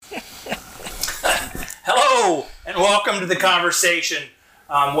Welcome to the conversation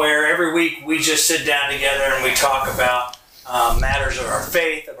where every week we just sit down together and we talk about matters of our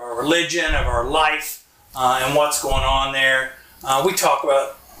faith, of our religion, of our life, and what's going on there. We talk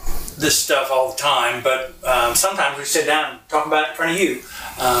about this stuff all the time, but sometimes we sit down and talk about it in front of you.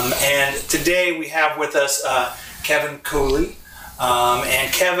 And today we have with us Kevin Cooley.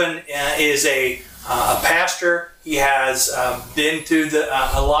 And Kevin is a pastor. He has been through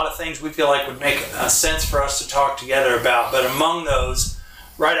a lot of things we feel like would make sense for us to talk together about. But among those,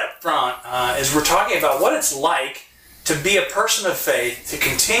 right up front, is we're talking about what it's like to be a person of faith, to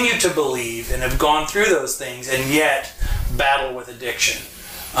continue to believe and have gone through those things and yet battle with addiction.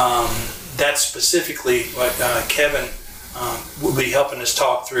 That's specifically what Kevin will be helping us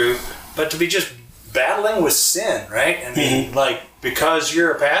talk through. But to be just battling with sin, right? I mean, like, because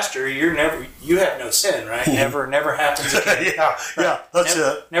you're a pastor, you have no sin, right? Never happens again. That's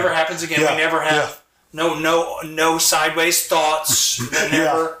it. Never happens again. We never have no sideways thoughts.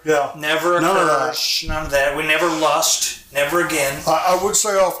 Never occurs. None of that. We never lust. Never again. I would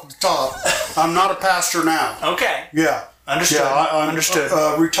say off the top, I'm not a pastor now. Okay. Yeah. Understood. Yeah, I'm understood.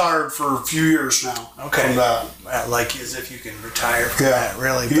 Retired for a few years now. Okay. From that. Like as if you can retire from that,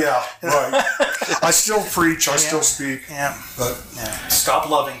 really. But. Yeah, right. I still preach. I still speak. Yeah. But stop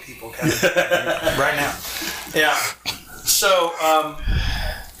loving people, Kevin. Right now. Yeah. So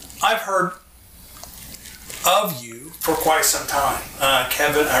I've heard of you for quite some time,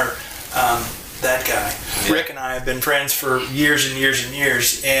 Kevin, or that guy. Yeah. Rick and I have been friends for years and years and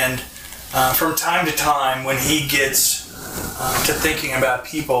years, and from time to time, when he gets to thinking about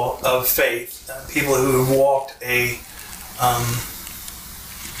people of faith, people who have walked a,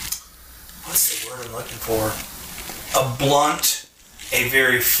 what's the word I'm looking for? A blunt, a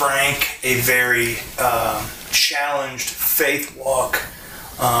very frank, a very challenged faith walk,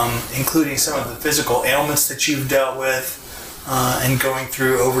 including some of the physical ailments that you've dealt with and going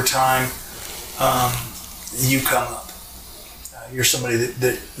through over time, you come up. You're somebody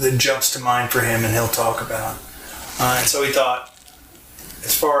that jumps to mind for him and he'll talk about. And so we thought,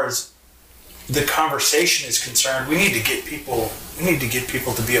 as far as the conversation is concerned, we need to get people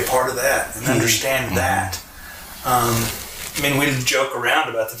to be a part of that and understand that. I mean, we joke around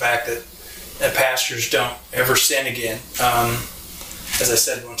about the fact that pastors don't ever sin again. As I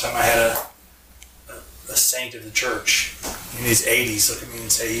said one time, I had a saint of the church in his 80s look at me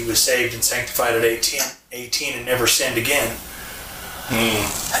and say he was saved and sanctified at 18 and never sinned again.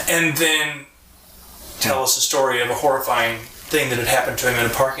 And then tell us a story of a horrifying thing that had happened to him in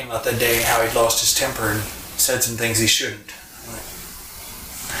a parking lot that day and how he'd lost his temper and said some things he shouldn't.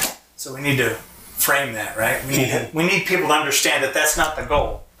 So we need to frame that, right? We need people to understand that that's not the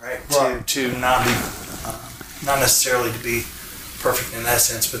goal, right? To not be, not necessarily to be perfect in that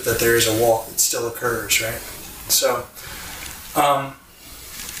sense, but that there is a walk that still occurs, right? So, I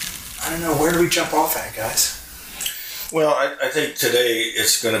don't know, where do we jump off at, guys? Well, I think today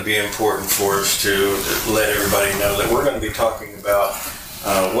it's going to be important for us to let everybody know that we're going to be talking about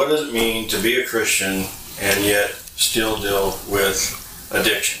what does it mean to be a Christian and yet still deal with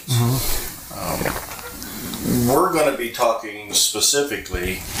addictions. We're going to be talking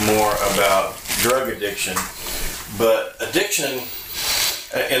specifically more about drug addiction, but addiction,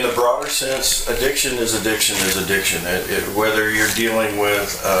 in the broader sense, addiction is addiction is addiction. Whether you're dealing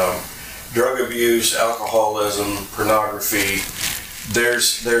with drug abuse, alcoholism, pornography,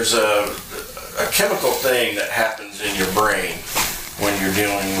 there's a chemical thing that happens in your brain when you're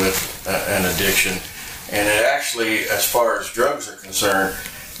dealing with an addiction. And it actually, as far as drugs are concerned,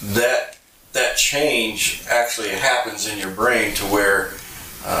 that change actually happens in your brain to where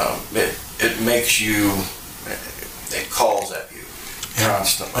it makes you, it calls at you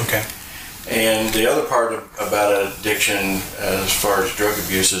constantly. Okay. And the other part about addiction, as far as drug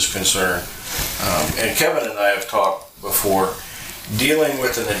abuse is concerned, and Kevin and I have talked before, dealing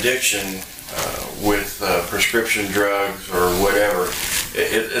with an addiction with prescription drugs or whatever,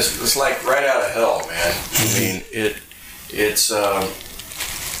 it's like right out of hell, man. I mean, it's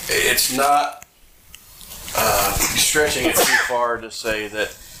not stretching it too far to say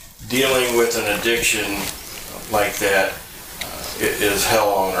that dealing with an addiction like that is hell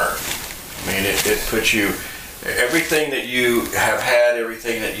on earth. I mean, it puts you, everything that you have had,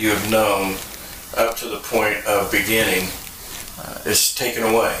 everything that you have known up to the point of beginning is taken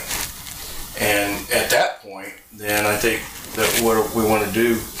away. And at that point, then I think that what we want to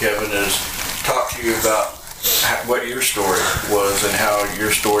do, Kevin, is talk to you about what your story was and how your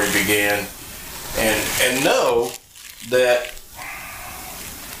story began, and know that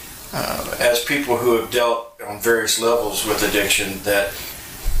as people who have dealt on various levels with addiction, that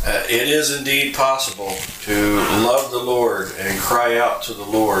It is indeed possible to love the Lord and cry out to the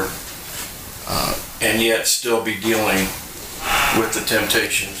Lord, and yet still be dealing with the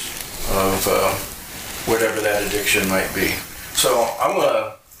temptations of whatever that addiction might be. So I'm going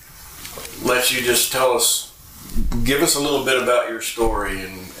to let you just give us a little bit about your story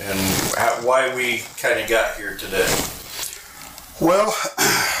and why we kind of got here today. Well,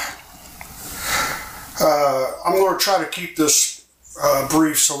 I'm going to try to keep this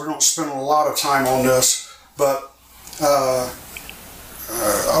brief so we don't spend a lot of time on this, but I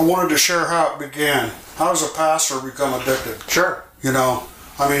wanted to share how it began. How does a pastor become addicted? Sure. You know,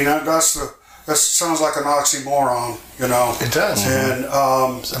 I mean, that sounds like an oxymoron, you know. It does. And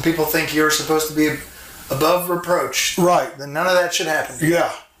some people think you're supposed to be above reproach. Right. Then none of that should happen.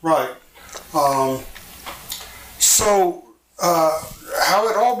 Yeah, right. So how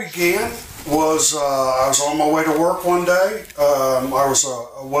it all began was I was on my way to work one day. I was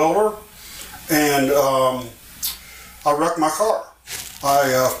a welder, and I wrecked my car.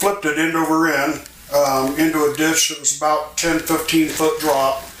 I flipped it end over end into a ditch that was about 10-15 foot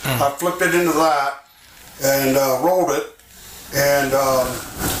drop. I flipped it into that and rolled it, and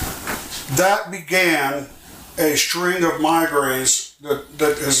that began a string of migraines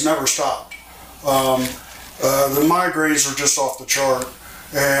that has never stopped. The migraines are just off the chart,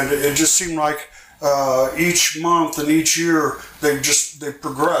 and it just seemed like each month and each year they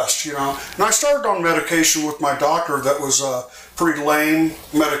progressed, you know. And I started on medication with my doctor that was pretty lame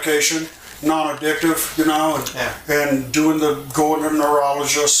medication, non-addictive, you know, and going to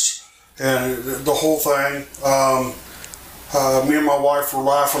neurologists and the whole thing. Me and my wife were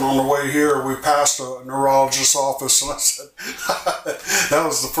laughing on the way here. We passed a neurologist's office, and I said, "That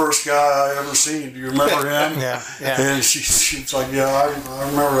was the first guy I ever seen. Do you remember him?" Yeah. And she's like, "Yeah, I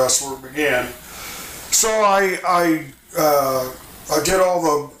remember. That's where it began." So I did all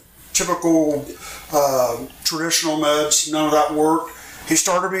the typical traditional meds. None of that worked. He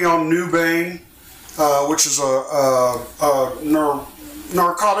started me on Nubane, which is a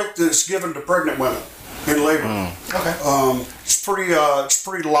narcotic that's given to pregnant women in labor. Okay. It's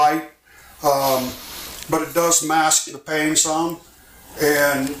pretty light, but it does mask the pain some.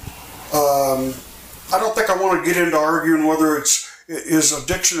 And I don't think I want to get into arguing whether is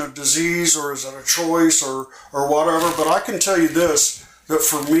addiction a disease or is it a choice or whatever. But I can tell you this, that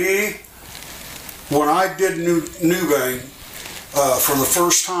for me, when I did Nubane for the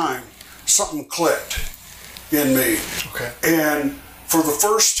first time, something clicked in me. Okay. And for the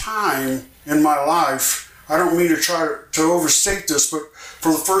first time in my life, I don't mean to try to overstate this, but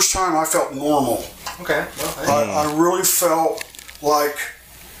for the first time I felt normal. Okay. Well, I really felt like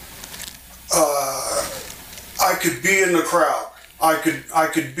I could be in the crowd. I could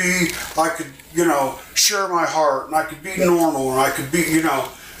you know, share my heart, and I could be normal, and I could be, you know,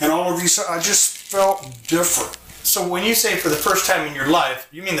 and all of these. I just felt different. So when you say for the first time in your life,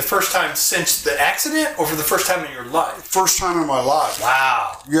 you mean the first time since the accident, or for the first time in your life? First time in my life.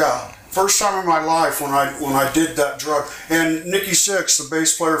 Wow. Yeah, first time in my life when I did that drug. And Nikki Sixx, the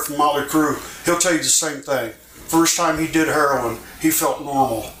bass player from Motley Crue, he'll tell you the same thing. First time he did heroin, he felt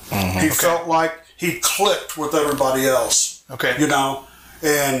normal. He felt like he clicked with everybody else. Okay. You know,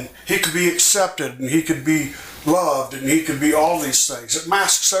 and he could be accepted, and he could be loved, and he could be all these things. It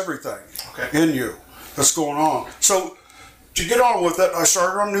masks everything in you that's going on. So to get on with it, I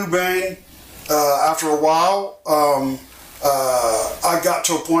started on Nubane. After a while, I got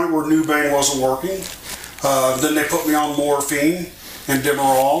to a point where Nubane wasn't working. Then they put me on morphine and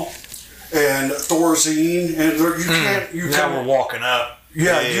Demerol and Thorazine, and Now we're walking up.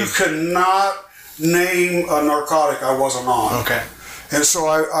 Yeah, you cannot name a narcotic I wasn't on. Okay. And so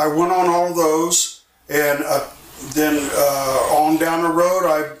I went on all of those, and then on down the road,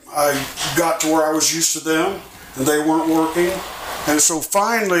 I got to where I was used to them, and they weren't working. And so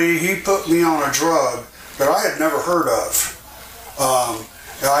finally, he put me on a drug that I had never heard of.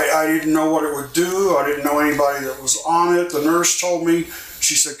 I didn't know what it would do. I didn't know anybody that was on it. The nurse told me,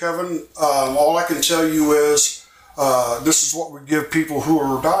 she said, "Kevin, all I can tell you is this is what we give people who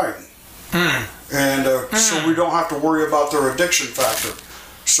are dying. And so we don't have to worry about their addiction factor."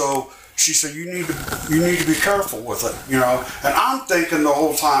 So she said, you need to be careful with it, you know. And I'm thinking the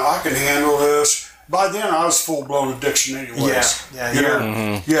whole time, I can handle this. By then, I was full-blown addiction anyways.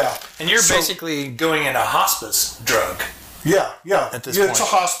 Yeah. And you're basically going in a hospice drug. Yeah. At this point. It's a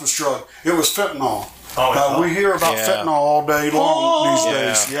hospice drug. It was fentanyl. Oh, we hear about fentanyl all day long these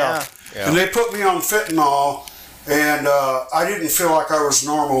days. Yeah. And they put me on fentanyl, and I didn't feel like I was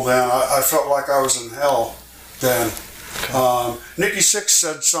normal then. I felt like I was in hell then. Okay. Nikki Sixx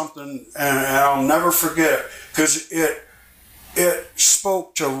said something, and I'll never forget it, because it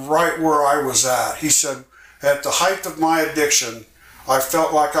spoke to right where I was at. He said, at the height of my addiction, I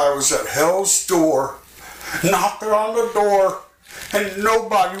felt like I was at hell's door, knocking on the door, and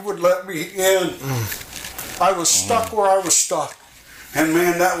nobody would let me in. I was stuck where I was stuck. And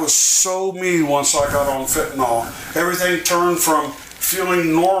man, that was so me once I got on fentanyl. Everything turned from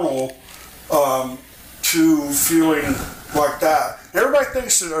feeling normal to feeling like that. Everybody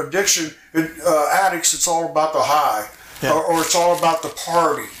thinks that addiction, addicts, it's all about the high, or it's all about the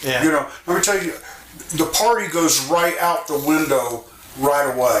party. Yeah. You know, let me tell you, the party goes right out the window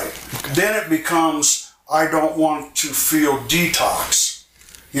right away. Okay. Then it becomes, I don't want to feel detox.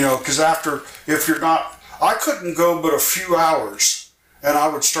 You know, because if you're not, I couldn't go but a few hours and I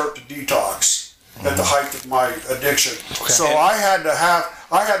would start to detox at the height of my addiction. Okay. So I had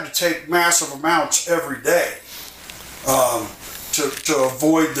to take massive amounts every day to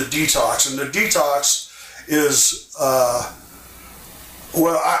avoid the detox. And the detox is,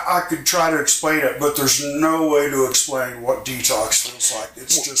 well, I could try to explain it, but there's no way to explain what detox feels like.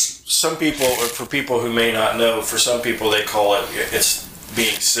 It's just... Some people, for people who may not know, for some people they call it's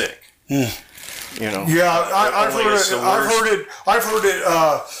being sick. You know. Yeah, I've heard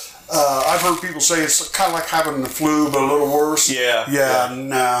people say it's kind of like having the flu, but a little worse. Yeah.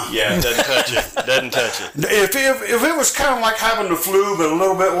 No. Yeah, it doesn't touch it. Doesn't touch it. If it was kind of like having the flu, but a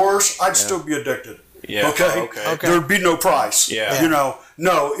little bit worse, I'd still be addicted. Yeah. Okay? There'd be no price. Yeah. You know,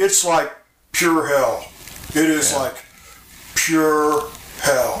 no, it's like pure hell. It is like pure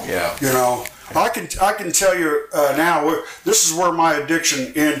hell. Yeah. You know, I can tell you now. This is where my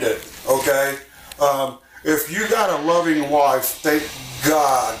addiction ended. Okay. If you got a loving wife, thank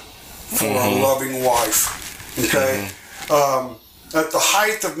God for a loving wife. Okay. At the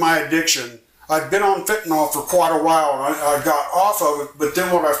height of my addiction, I'd been on fentanyl for quite a while, and I got off of it. But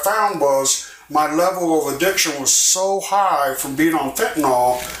then what I found was my level of addiction was so high from being on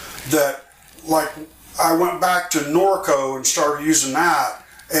fentanyl that, like, I went back to Norco and started using that,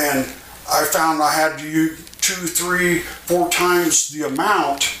 and I found I had to use 2, 3, 4 times the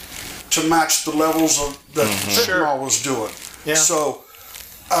amount to match the levels of that fentanyl was doing. Yeah. So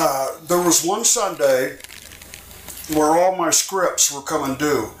there was one Sunday where all my scripts were coming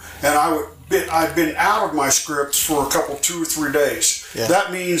due, and I'd been out of my scripts for a couple, 2 or 3 days. Yeah.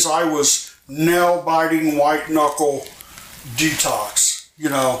 That means I was nail-biting, white-knuckle detox, you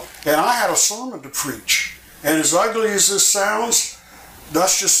know, and I had a sermon to preach. And as ugly as this sounds,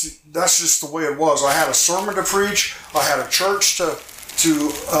 that's just the way it was. I had a sermon to preach, I had a church to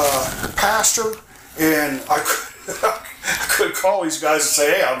pastor, and I could call these guys and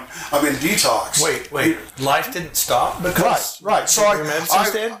say, hey, I'm in detox. Wait, life didn't stop because right. So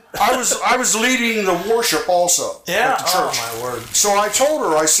I was leading the worship also at the church. Oh my word! So I told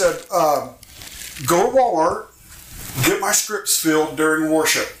her, I said, go to Walmart, get my scripts filled during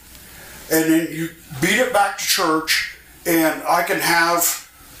worship, and then you beat it back to church, and I can have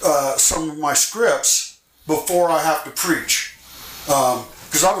some of my scripts before I have to preach,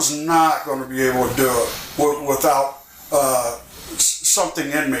 because I was not going to be able to do it without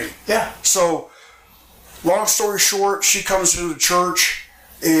something in me. Yeah. So, long story short, she comes into the church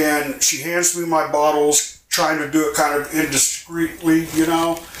and she hands me my bottles, trying to do it kind of indiscreetly, you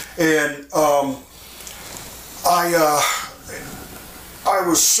know. And I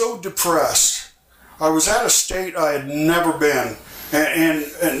was so depressed. I was at a state I had never been. And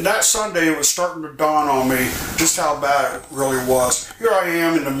that Sunday, it was starting to dawn on me just how bad it really was. Here I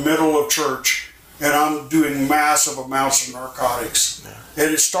am in the middle of church, and I'm doing massive amounts of narcotics. Yeah.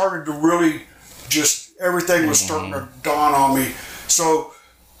 And it started to really just, everything was starting to dawn on me. So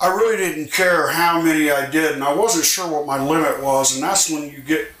I really didn't care how many I did, and I wasn't sure what my limit was. And that's when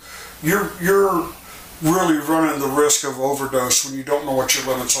you're really running the risk of overdose when you don't know what your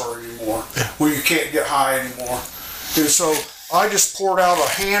limits are anymore, when you can't get high anymore. And so I just poured out a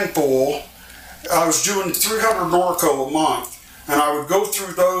handful. I was doing 300 Norco a month, and I would go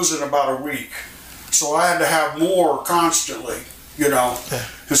through those in about a week. So I had to have more constantly, you know. Yeah.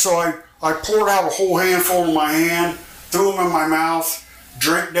 And so I poured out a whole handful in my hand, threw them in my mouth,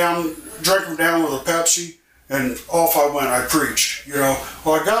 drank them down with a Pepsi, and off I went. I preached, you know.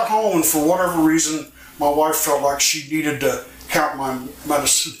 Well, I got home, and for whatever reason, my wife felt like she needed to count my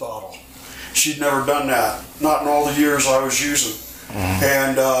medicine bottle. She'd never done that, not in all the years I was using.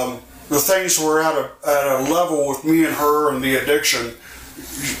 And the things were at a level with me and her and the addiction.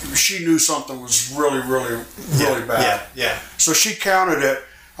 She knew something was really bad. Yeah. So she counted it.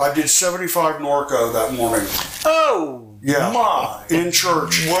 I did 75 Norco that morning. Oh, yeah, my. in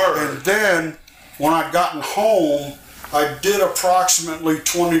church. Word. And then when I'd gotten home, I did approximately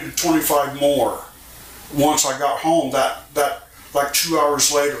 20 to 25 more. once I got home, that like 2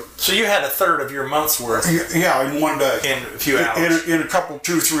 hours later. So you had a third of your month's worth. Yeah, in one day. In a few hours. In a couple,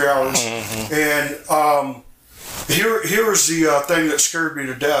 2-3 hours. And here's the thing that scared me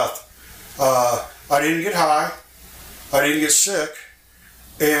to death. I didn't get high. I didn't get sick.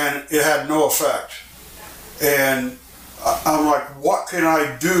 And it had no effect. And I'm like, what can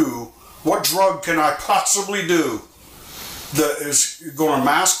I do? What drug can I possibly do that is going to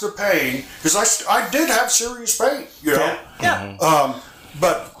mask the pain? Because I did have serious pain, you know? Yeah.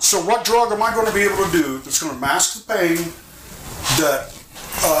 But so what drug am I going to be able to do that's going to mask the pain that,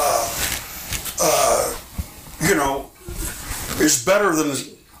 you know, is better than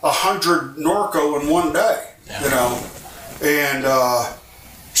 100 Norco in one day, you know? And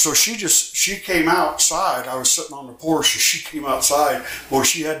so she came outside. I was sitting on the porch and she came outside. Well,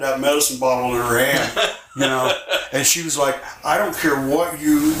 she had that medicine bottle in her hand, you know, and she was like, I don't care what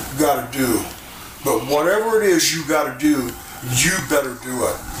you got to do, but whatever it is you got to do, you better do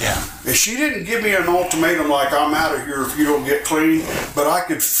it. Yeah. And she didn't give me an ultimatum like, I'm out of here if you don't get clean, but I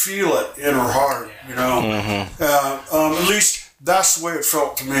could feel it in her heart, you know. At least that's the way it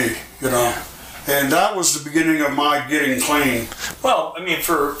felt to me, you know. And that was the beginning of my getting clean. Well, I mean,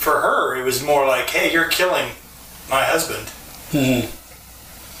 for her, it was more like, hey, you're killing my husband. Mm-hmm.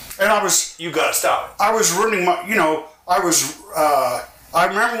 And you got to stop it. I was running my, you know, I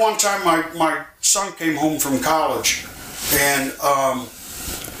remember one time my son came home from college, and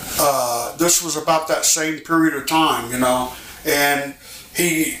this was about that same period of time, you know, and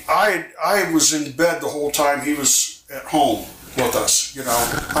I was in bed the whole time he was at home with us, you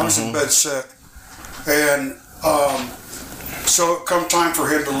know. I was in bed sick. And so it come time for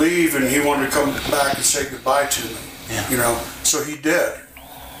him to leave, and he wanted to come back and say goodbye to me, you know. So he did.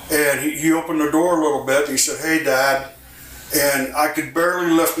 And he opened the door a little bit, and he said, hey, Dad. And I could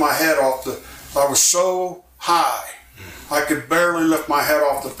barely lift my head off I was so high, I could barely lift my head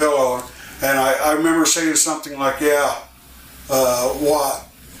off the pillow. And I remember saying something like, yeah, what?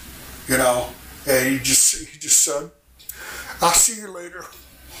 You know, and he just said, I'll see you later.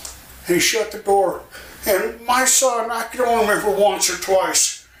 And he shut the door. And my son, I can only remember once or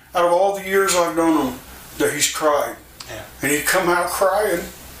twice out of all the years I've known him that he's cried. Yeah. And he'd come out crying.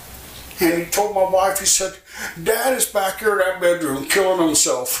 And he told my wife, he said, Dad is back here in that bedroom killing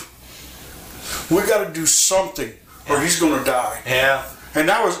himself. We got to do something or he's going to die. Yeah. And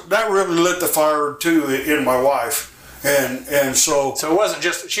that really lit the fire too in my wife. And so it wasn't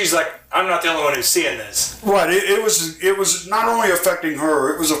just, she's like, I'm not the only one who's seeing this. Right. It was not only affecting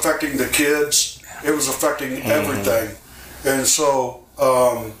her, it was affecting the kids. It was affecting everything. And so,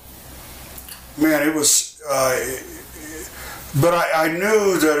 man, it was, but I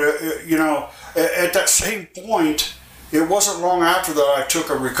knew that, you know, at that same point, it wasn't long after that I took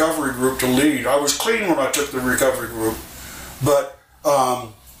a recovery group to lead. I was clean when I took the recovery group, but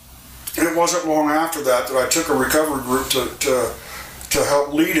it wasn't long after that I took a recovery group to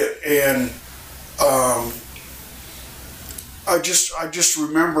help lead it. And I just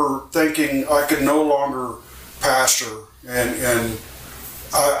remember thinking I could no longer pastor, and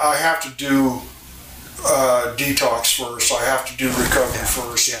I have to do detox first. I have to do recovery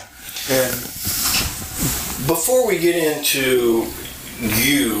first. Yeah. And before we get into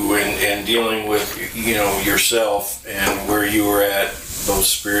you and dealing with, you know, yourself and where you were at both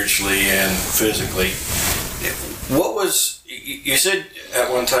spiritually and physically, what was, you said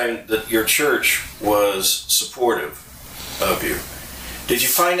at one time that your church was supportive of you. Did you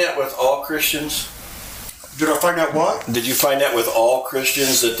find that with all Christians? did I find out what? Did you find that with all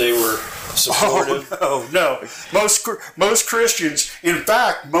Christians that they were supportive? Oh, no. Most Christians, in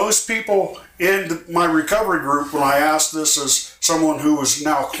fact, most people in my recovery group, when I asked this as someone who was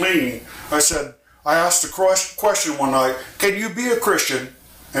now clean, I asked the question one night, can you be a Christian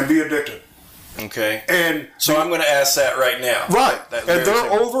and be addicted? Okay. And so I'm going to ask that right now. Right. And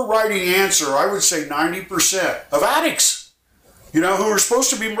their overriding answer, I would say 90% of addicts, you know, who are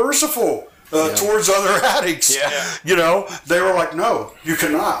supposed to be merciful towards other addicts, you know, they were like, no, you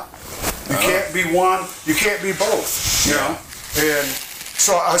cannot. You can't be one, you can't be both, you know. And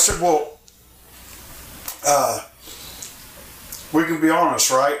so I said, well, we can be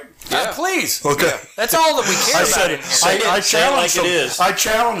honest, right? Yeah, please. Okay. That's all that we care about in here. I challenged like them. it is. I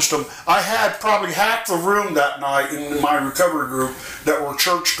challenged them. I had probably half the room that night in my recovery group that were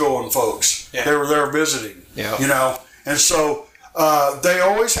church-going folks. Yeah. They were there visiting, you know. And so they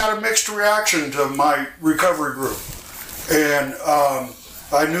always had a mixed reaction to my recovery group. And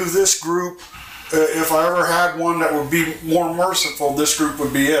I knew this group, if I ever had one that would be more merciful, this group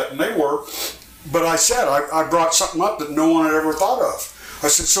would be it. And they were. But I said, I brought something up that no one had ever thought of. I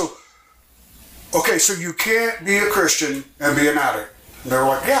said, so okay, so you can't be a Christian and be an addict. And they're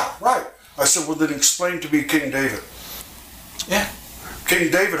like, yeah, right. I said, well, then explain to me King David. Yeah.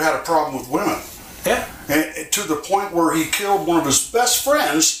 King David had a problem with women. Yeah. And to the point where he killed one of his best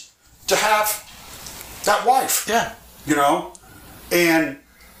friends to have that wife. Yeah. You know? And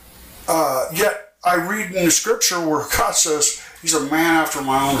yet I read in the scripture where God says he's a man after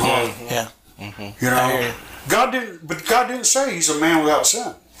my own heart. Yeah. You know? God didn't say he's a man without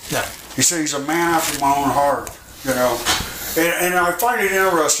sin. No. He said he's a man after my own heart. You know? And I find it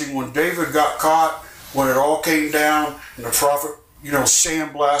interesting when David got caught, when it all came down, and the prophet,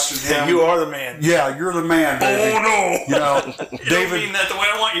 sandblasted him. You are the man. Yeah, you're the man, baby. Oh no! You know, You don't mean that the way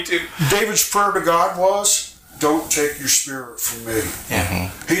I want you to. David's prayer to God was, "Don't take your spirit from me."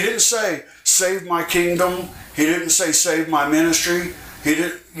 Yeah. He didn't say, "Save my kingdom." He didn't say, "Save my ministry." He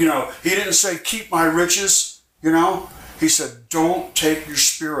didn't say, "Keep my riches." You know, he said, "Don't take your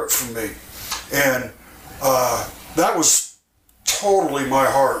spirit from me," and that was totally my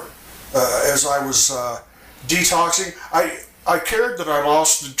heart as I was detoxing. I cared that I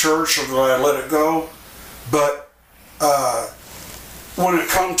lost the church or that I let it go, but when it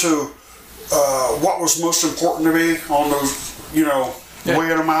come to what was most important to me on those,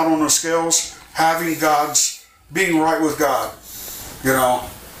 weighing them out on the scales, being right with God,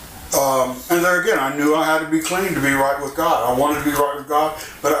 and there again, I knew I had to be clean to be right with God. I wanted to be right with God,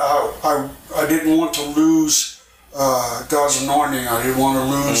 but I didn't want to lose God's anointing. I didn't want to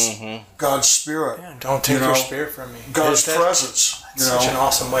lose God's spirit. Yeah, don't take your spirit from me. God's presence. It's such an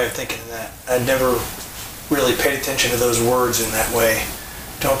awesome way of thinking of that. I never really paid attention to those words in that way.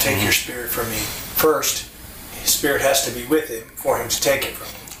 Don't take your spirit from me. First, his spirit has to be with him for him to take it from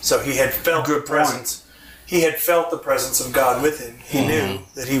him. So he had felt the presence. He had felt the presence of God with him. He knew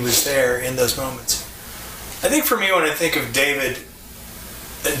that he was there in those moments. I think for me, when I think of David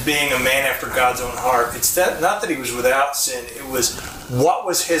being a man after God's own heart, it's not that he was without sin. It was, what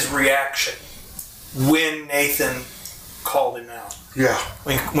was his reaction when Nathan called him out? Yeah.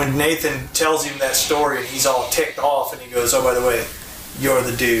 When Nathan tells him that story and he's all ticked off and he goes, "Oh, by the way, you're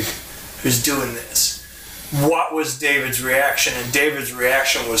the dude who's doing this." What was David's reaction? And David's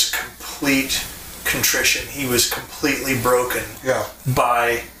reaction was complete contrition. He was completely broken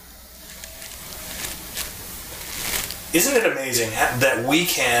by... Isn't it amazing that we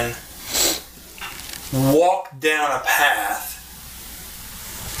can walk down a path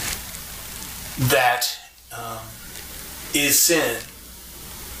that is sin,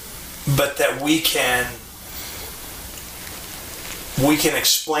 but that we can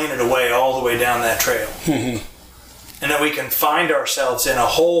explain it away all the way down that trail, and that we can find ourselves in a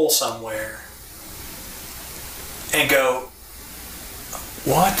hole somewhere and go,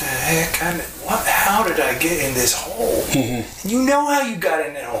 "What the heck? How did I get in this hole?" You know how you got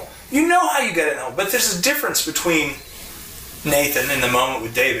in that hole. You know how you got in that hole. But there's a difference between Nathan in the moment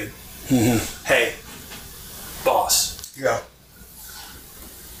with David. Hey, boss. Yeah.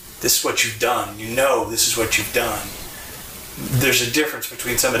 This is what you've done. You know this is what you've done. There's a difference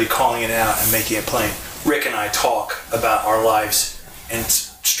between somebody calling it out and making it plain. Rick and I talk about our lives and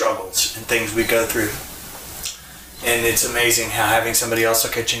struggles and things we go through. And it's amazing how having somebody else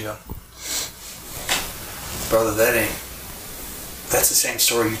look at you and go, "Brother, that's the same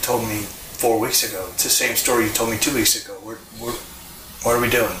story you told me 4 weeks ago. It's the same story you told me 2 weeks ago. What are we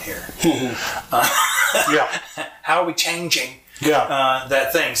doing here?" How are we changing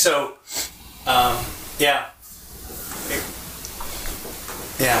that thing? So, how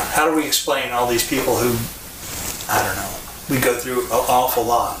do we explain all these people who, I don't know, we go through an awful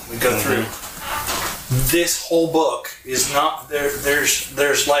lot. We go through... This whole book is not there.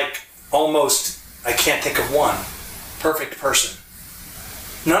 There's like almost, I can't think of one perfect person.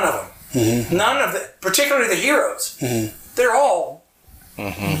 None of them. None of them. Particularly the heroes. They're all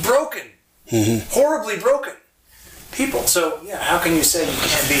broken, horribly broken people. So how can you say you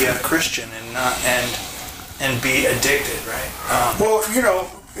can't be a Christian and not and be addicted, right? Well,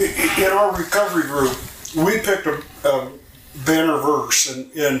 in our recovery group, we picked a banner verse,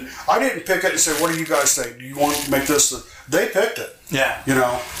 and I didn't pick it and say, "What do you guys think? Do you want to make this?" They picked it. Yeah.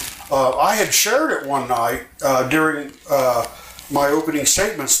 I had shared it one night during my opening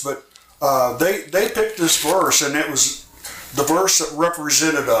statements, but they picked this verse, and it was the verse that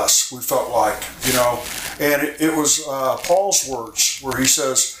represented us. We felt like, and it was Paul's words where he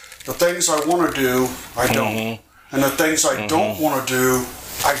says, "The things I want to do, I don't, and the things I don't want to do,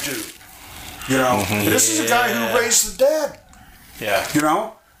 I do." And this is a guy who raised the dead.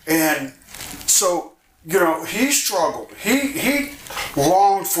 Yeah. And so, he struggled. He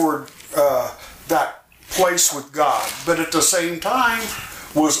longed for that place with God. But at the same time,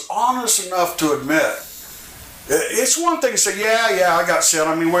 was honest enough to admit. It's one thing to say, yeah, I got sin.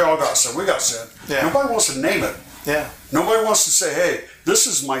 I mean, we all got sin. We got sin. Yeah. Nobody wants to name it. Yeah. Nobody wants to say, hey, this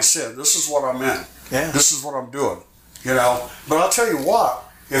is my sin. This is what I'm in. Yeah. This is what I'm doing. You know? But I'll tell you what,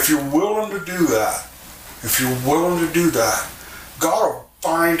 if you're willing to do that, God will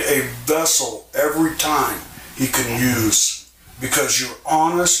find a vessel every time He can use, because you're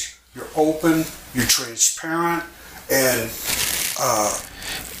honest, you're open, you're transparent, and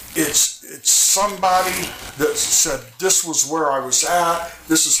it's somebody that said, this was where I was at,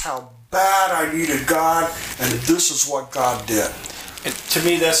 this is how bad I needed God, and this is what God did. And to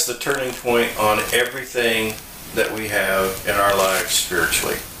me, that's the turning point on everything that we have in our lives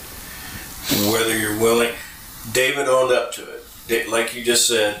spiritually. Whether you're willing, David owned up to it. Like you just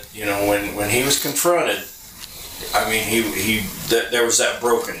said, you know, when he was confronted, I mean, there was that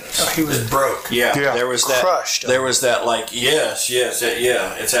brokenness. Oh, he was broke. Yeah, there was that. Crushed. There was that, like, yes, yeah.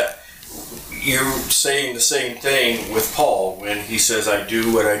 It's that. You're saying the same thing with Paul when he says, "I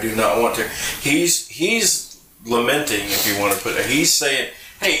do what I do not want to." He's lamenting, if you want to put it. He's saying,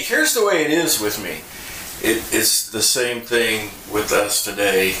 "Hey, here's the way it is with me." It's the same thing with us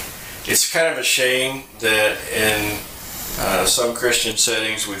today. It's kind of a shame that in some Christian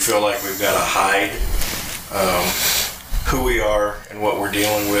settings we feel like we've got to hide who we are and what we're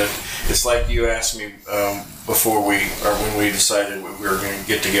dealing with. It's like you asked me before when we decided we were going to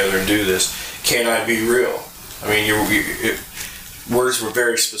get together and do this. Can I be real? I mean, words were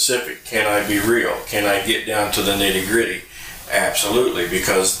very specific. Can I be real? Can I get down to the nitty gritty? Absolutely,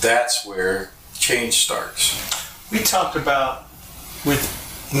 because that's where change starts. We talked about, when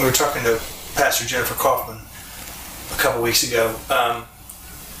we were talking to Pastor Jennifer Kaufman a couple weeks ago,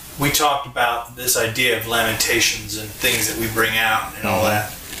 we talked about this idea of lamentations and things that we bring out and all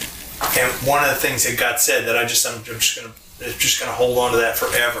that. And one of the things that got said that I'm just gonna hold on to that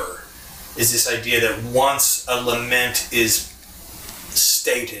forever is this idea that once a lament is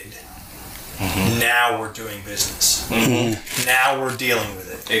stated, now we're doing business. Now we're dealing with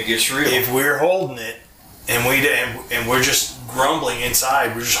it. It gets real. If we're holding it and we're just grumbling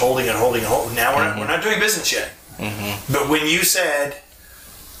inside, we're just holding it. Now we're not doing business yet. But when you said,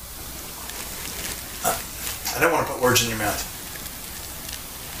 I don't want to put words in your mouth.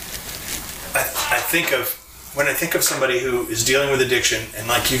 When I think of somebody who is dealing with addiction, and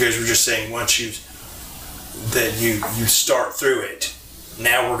like you guys were just saying, once you start through it,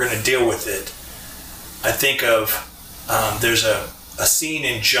 now we're going to deal with it. I think of there's a scene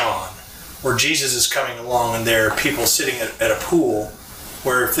in John where Jesus is coming along, and there are people sitting at a pool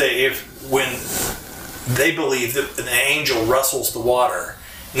where when they believe that an angel rustles the water,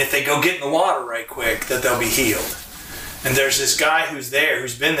 and if they go get in the water right quick, that they'll be healed. And there's this guy who's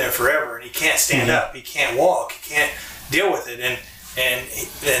been there forever, and he can't stand up, he can't walk, he can't deal with it, and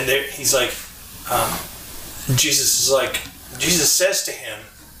he's like, Jesus says to him,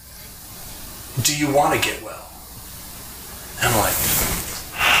 "Do you want to get well?" And I'm like,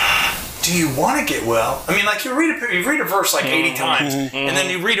 do you want to get well? I mean, like you read a verse like 80 times, and then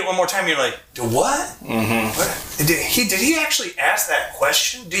you read it one more time, and you're like, do what? What? Did he actually ask that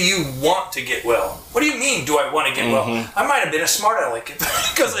question? Do you want to get well? What do you mean, do I want to get well? I might have been a smart aleck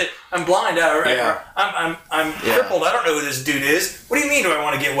because I'm blind, I'm crippled, I don't know who this dude is. What do you mean, do I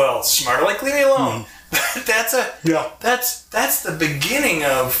want to get well? Smart aleck, leave me alone. That's the beginning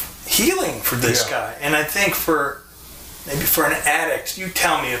of healing for this guy. And I think maybe for an addict, you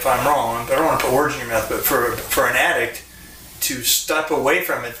tell me if I'm wrong, I don't want to put words in your mouth, but for an addict to step away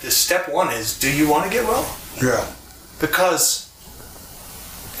from it, the step one is, do you want to get well? Yeah. Because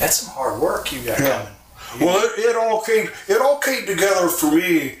that's some hard work you got coming. Well, it all came together for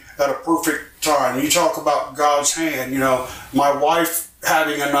me at a perfect time. You talk about God's hand, you know, my wife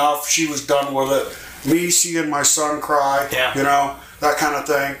having enough, she was done with it. Me seeing my son cry, you know, that kind of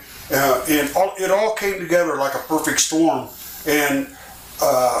thing. And it all came together like a perfect storm, and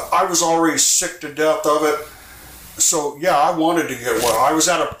I was already sick to death of it. So yeah, I wanted to get well. I was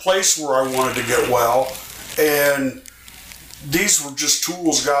at a place where I wanted to get well, and these were just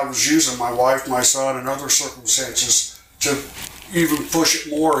tools God was using, my wife, my son, and other circumstances to even push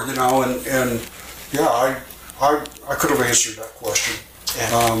it more, you know. And yeah, I could have answered that question.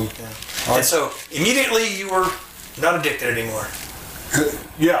 And so immediately you were not addicted anymore.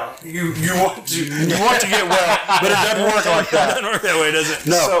 Yeah, you want to get well, but it doesn't work like that. It doesn't work that way, does it?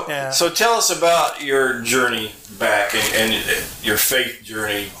 No. So tell us about your journey back and your faith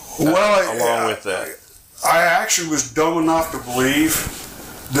journey along with that. I actually was dumb enough to believe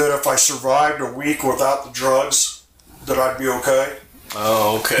that if I survived a week without the drugs, that I'd be okay.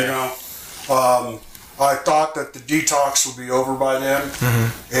 Oh, okay. You know, I thought that the detox would be over by then,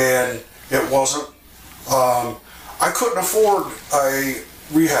 and it wasn't. I couldn't afford a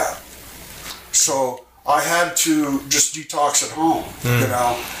rehab, so I had to just detox at home, you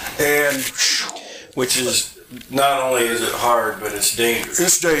know, and Which is, not only is it hard, but it's dangerous.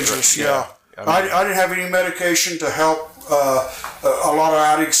 it's dangerous. Yeah, I mean- I didn't have any medication to help. A lot of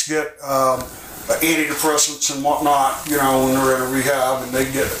addicts get antidepressants and whatnot, you know, when they're in a rehab, and they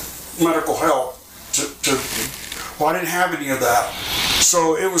get medical help. Well, I didn't have any of that,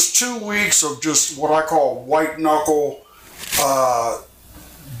 so it was 2 weeks of just what I call white knuckle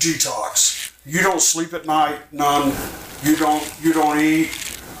detox. You don't sleep at night, none. You don't eat.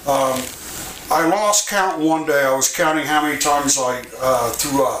 I lost count one day. I was counting how many times I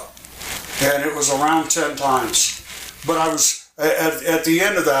threw up, and it was around 10 times. But I was at the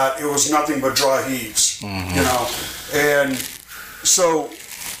end of that, it was nothing but dry heaves, you know, and so.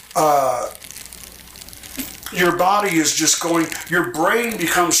 Your body is just going, your brain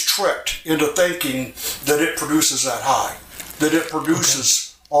becomes tricked into thinking that it produces that high, that it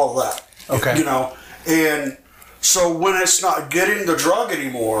produces all that. Okay. You know, and so when it's not getting the drug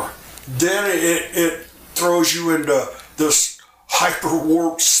anymore, then it throws you into this hyper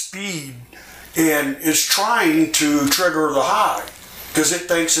warped speed, and is trying to trigger the high because it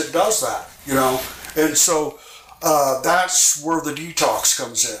thinks it does that, you know, and so that's where the detox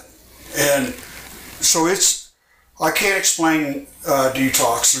comes in. And so I can't explain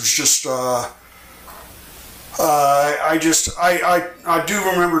detox. There's just, I do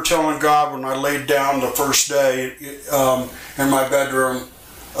remember telling God when I laid down the first day in my bedroom,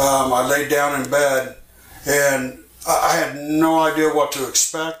 I laid down in bed, and I had no idea what to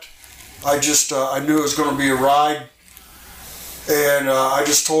expect. I just, I knew it was going to be a ride. And I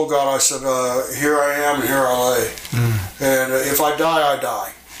just told God, I said, here I am and here I lay. And if I die, I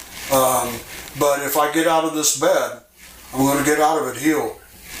die. But if I get out of this bed, I'm going to get out of it healed.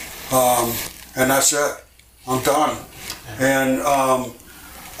 And that's it. I'm done. And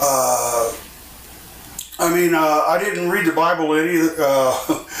I didn't read the Bible any.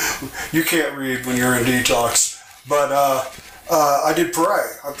 You can't read when you're in detox. But I did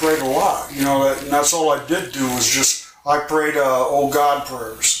pray. I prayed a lot. You know, and that's all I did do was just, I prayed oh God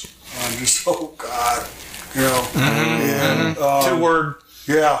prayers. Just, oh God. You know. And, 2-word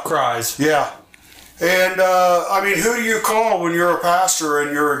yeah. cries. Yeah. And, who do you call when you're a pastor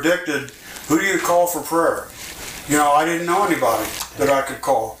and you're addicted? Who do you call for prayer? You know, I didn't know anybody that I could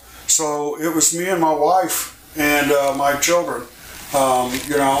call. So it was me and my wife and my children,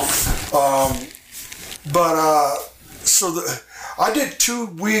 you know. I did 2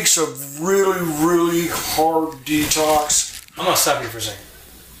 weeks of really, really hard detox. I'm going to stop you for a second.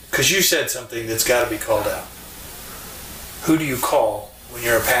 Because you said something that's got to be called out. Who do you call when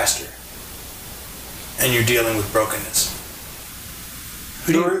you're a pastor and you're dealing with brokenness?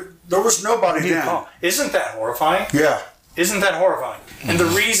 There was nobody then. Call? Isn't that horrifying? Yeah. Isn't that horrifying? And the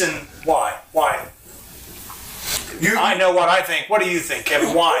reason why? I know what I think. What do you think,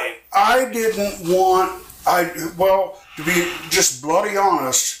 Kevin? Why? I didn't want, to be just bloody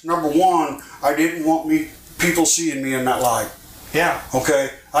honest, number one, I didn't want people seeing me in that light. Yeah. Okay?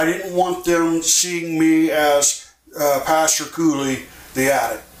 I didn't want them seeing me as Pastor Cooley, the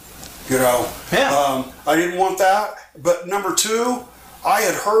addict. You know? Yeah. I didn't want that. But number two, I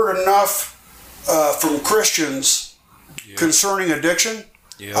had heard enough from Christians concerning addiction.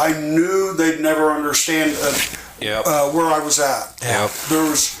 Yep. I knew they'd never understand where I was at. Yep. There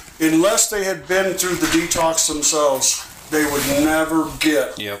was, unless they had been through the detox themselves, they would never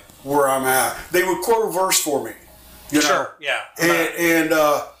get where I'm at. They would quote a verse for me. You know? Sure. Yeah. And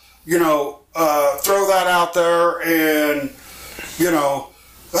throw that out there, and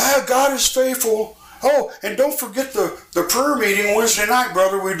God is faithful. Oh, and don't forget the prayer meeting Wednesday night,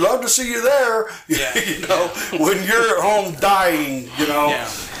 brother. We'd love to see you there. Yeah. When you're at home dying, Yeah.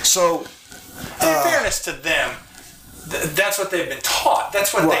 So, in fairness to them, that's what they've been taught.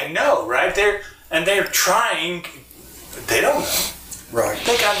 That's what they know, right? They're trying. They don't know. Right.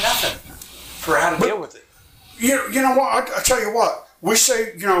 They got nothing for how to deal with it. You know what? I tell you what. We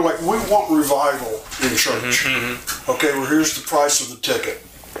say, we want revival in church. Mm-hmm. Okay, well, here's the price of the ticket.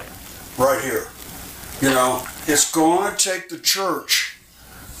 Right here. It's going to take the church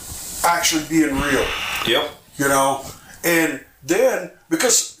actually being real. Yep. And then,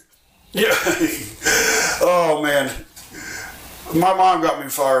 because, oh man, my mom got me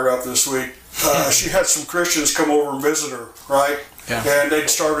fired up this week. She had some Christians come over and visit her, right? Yeah. And they'd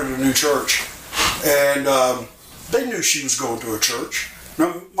started a new church. And they knew she was going to a church.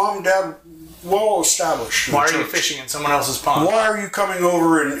 Now, Mom and Dad, well established. Why are you fishing in someone else's pond? Why are you coming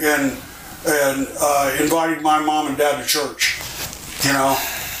over and and inviting my mom and dad to church, you know.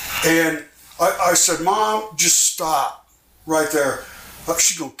 And I said, Mom, just stop right there.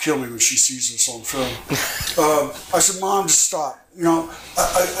 She's going to kill me when she sees this on film. I said, Mom, just stop. You know,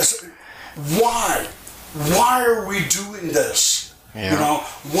 I said, why? Why are we doing this? Yeah. You know,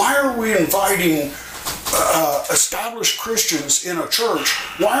 why are we inviting established Christians in a church?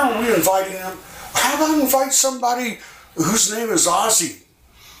 Why are we inviting them? How about invite somebody whose name is Ozzy?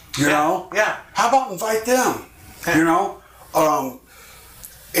 You know? Yeah. How about invite them? Yeah. You know?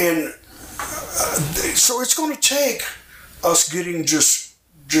 And so it's going to take us getting just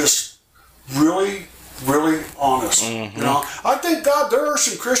really, really honest. Mm-hmm. You know, I think there are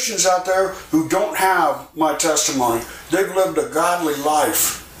some Christians out there who don't have my testimony. They've lived a godly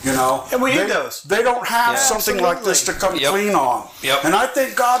life. You know, and we need those. They don't have Yeah, something like this to come Yep. clean on. Yep. And I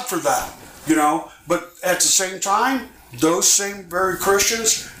thank God for that. You know, but at the same time, those same very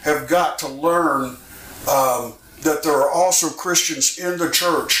Christians have got to learn that there are also Christians in the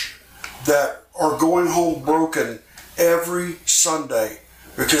church that are going home broken every Sunday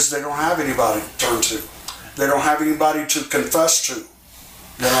because they don't have anybody to turn to. They don't have anybody to confess to.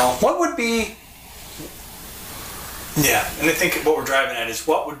 You know? What would be... Yeah, and I think what we're driving at is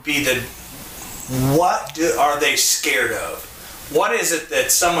what would be are they scared of? What is it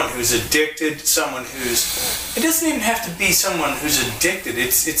that someone who's addicted, someone who's... It doesn't even have to be someone who's addicted.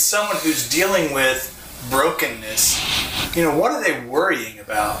 It's someone who's dealing with brokenness. You know, what are they worrying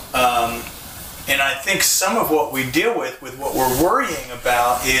about? And I think some of what we deal with what we're worrying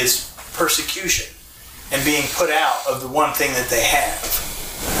about is persecution and being put out of the one thing that they have.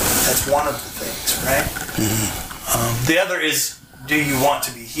 That's one of the things, right? Mm-hmm. The other is, do you want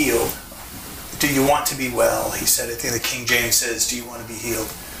to be healed? Do you want to be well? He said, I think the King James says, do you want to be healed?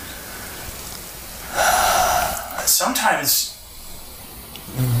 Sometimes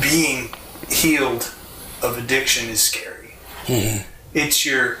being healed of addiction is scary. Mm-hmm. It's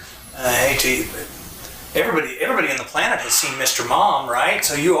your, I hate to eat, but everybody on the planet has seen Mr. Mom, right?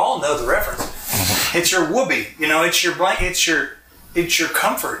 So you all know the reference. It's your whoopee, you know, it's your blanket, it's your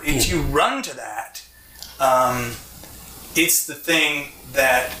comfort. It's you run to that. It's the thing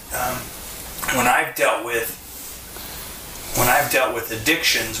that when I've dealt with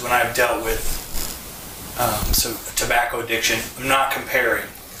addictions, when I've dealt with so tobacco addiction, I'm not comparing,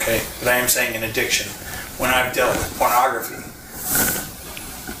 okay, but I am saying an addiction. When I've dealt with pornography,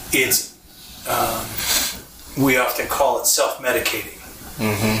 it's we often call it self-medicating.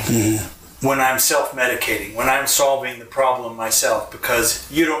 Mm-hmm. Mm-hmm. When I'm self-medicating, when I'm solving the problem myself, because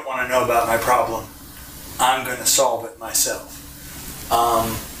you don't want to know about my problem, I'm going to solve it myself.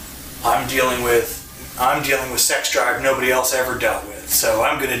 I'm dealing with sex drive nobody else ever dealt with, so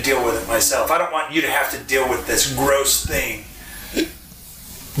I'm going to deal with it myself. I don't want you to have to deal with this gross thing.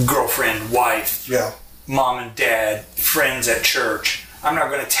 Girlfriend, wife, Yeah. mom and dad, friends at church. I'm not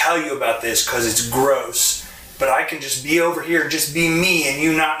going to tell you about this because it's gross, but I can just be over here, just be me, and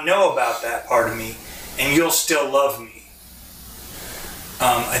you not know about that part of me, and you'll still love me.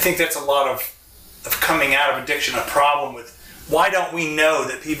 I think that's a lot of coming out of addiction, a problem with why don't we know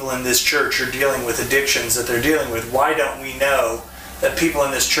that people in this church are dealing with addictions that they're dealing with? Why don't we know that people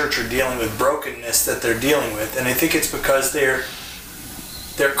in this church are dealing with brokenness that they're dealing with? And I think it's because they're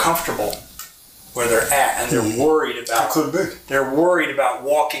comfortable where they're at, and they're worried about. Could be. They're worried about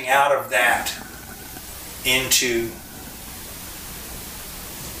walking out of that into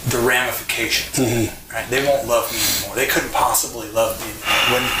the ramifications. Mm-hmm. Right? They won't love me anymore. They couldn't possibly love me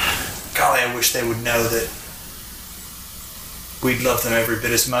anymore. When, golly, I wish they would know that we'd love them every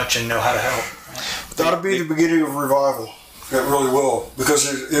bit as much and know how to help. That'll be the beginning of revival. It really will, because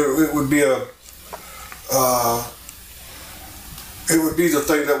it would be it would be the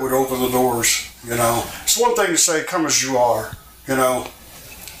thing that would open the doors. You know, it's one thing to say, "Come as you are." You know,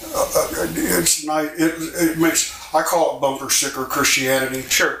 it's nice. It makes, I call it bumper sticker Christianity.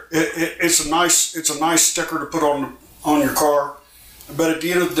 Sure. It's a nice sticker to put on your car. But at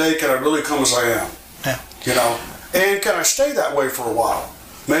the end of the day, can I really come as I am? Yeah. You know, and can I stay that way for a while?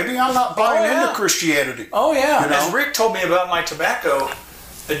 Maybe I'm not buying yeah. into Christianity. Oh yeah. You know? As Rick told me about my tobacco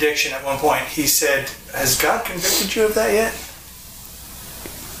addiction at one point, he said, "Has God convicted you of that yet?"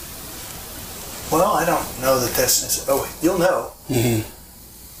 Well, I don't know that that's necessary. Oh, you'll know.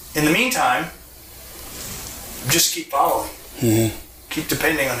 Mm-hmm. In the meantime, just keep following. Mm-hmm. Keep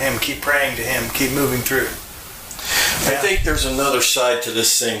depending on Him. Keep praying to Him. Keep moving through. I think there's another side to this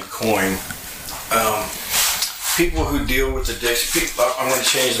same coin. People who deal with addiction, I'm going to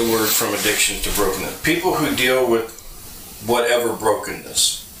change the word from addiction to brokenness. People who deal with whatever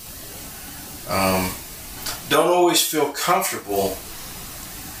brokenness don't always feel comfortable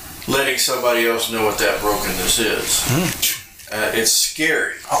letting somebody else know what that brokenness is. It's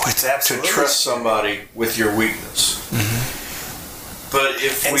scary. Oh, it's absolutely to trust somebody with your weakness. But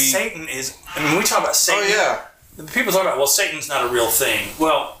if and Satan is, I mean, we talk about Satan. Oh, yeah. People talk about, well, Satan's not a real thing.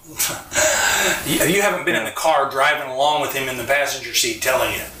 Well, you haven't been in the car driving along with him in the passenger seat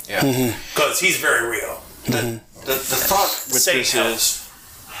telling you. Yeah. Because he's very real. The thought with Satan this helps.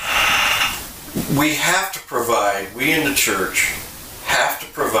 is we have to provide, we in the church have to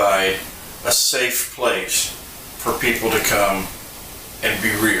provide a safe place for people to come and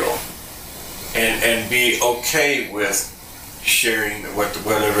be real and be okay with sharing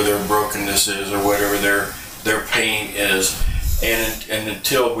whatever their brokenness is or whatever their pain is, and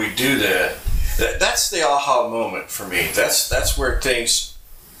until we do that's the aha moment for me. That's where things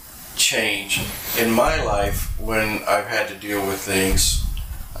change in my life when I've had to deal with things.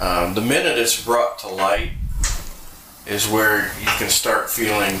 The minute it's brought to light is where you can start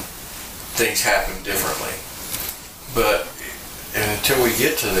feeling things happen differently. But until we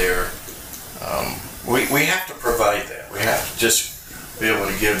get to there, we have to provide that. We have to just be able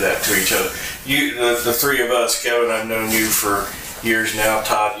to give that to each other. You, the three of us, Kevin, I've known you for years now.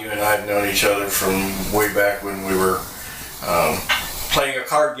 Todd, you and I have known each other from way back when we were playing a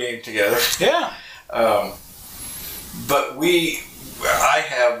card game together. Yeah. But I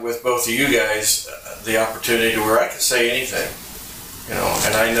have with both of you guys the opportunity to where I can say anything,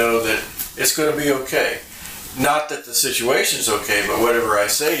 and I know that it's going to be okay. Not that the situation's okay, but whatever I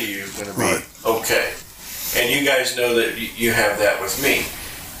say to you is going to be okay. And you guys know that you have that with me.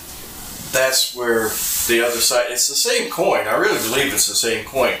 That's where the other side, it's the same coin. I really believe it's the same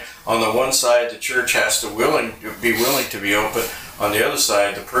coin. On the one side, the church has to be willing to be open. On the other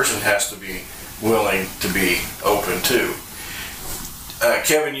side, the person has to be willing to be open too.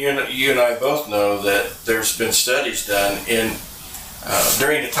 Kevin, you and I both know that there's been studies done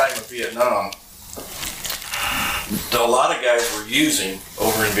during the time of Vietnam. A lot of guys were using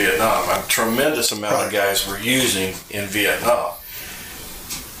over in Vietnam. A tremendous amount of guys were using in Vietnam.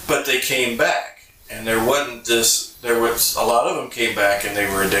 But they came back, and there was a lot of them came back and they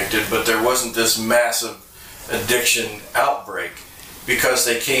were addicted, but there wasn't this massive addiction outbreak because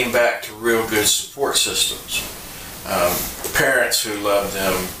they came back to real good support systems. Parents who loved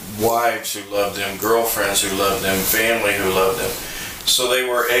them, wives who loved them, girlfriends who loved them, family who loved them. So they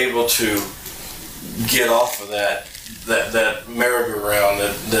were able to get off of that merry-go-round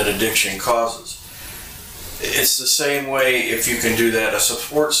that addiction causes. It's the same way if you can do that. A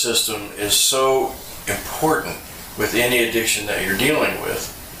support system is so important with any addiction that you're dealing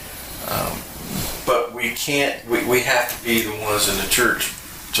with. But we have to be the ones in the church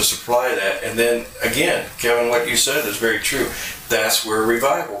to supply that. And then again, Kevin, what you said is very true. That's where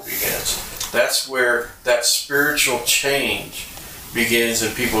revival begins. That's where that spiritual change begins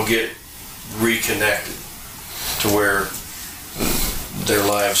and people get reconnected to where their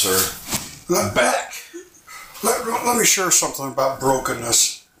lives are back. Let me share something about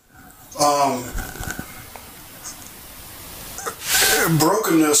brokenness.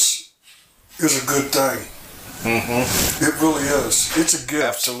 Brokenness is a good thing. Mm-hmm. It really is. It's a gift.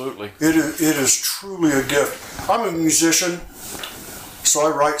 Absolutely. It is truly a gift. I'm a musician, so I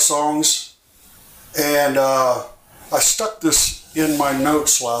write songs, and I stuck this in my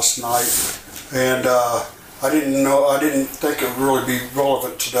notes last night, and I didn't think it would really be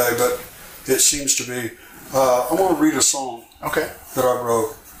relevant today, but it seems to be. I'm going to read a song that I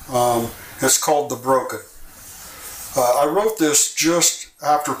wrote. It's called The Broken. I wrote this just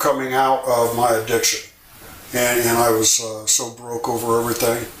after coming out of my addiction, and I was so broke over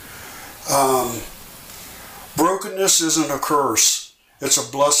everything. Brokenness isn't a curse. It's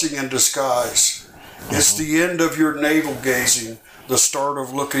a blessing in disguise. It's the end of your navel-gazing, the start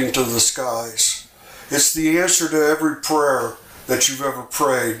of looking to the skies. It's the answer to every prayer that you've ever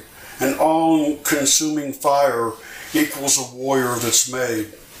prayed. An all-consuming fire equals a warrior that's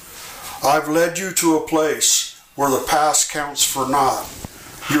made. I've led you to a place where the past counts for naught.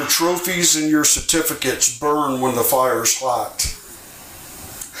 Your trophies and your certificates burn when the fire's hot.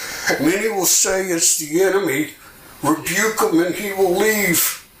 Many will say it's the enemy. Rebuke him and he will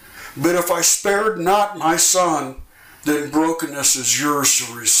leave. But if I spared not my son, then brokenness is yours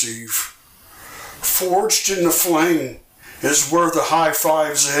to receive. Forged in the flame is where the high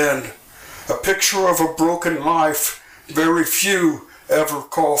fives end. A picture of a broken life very few ever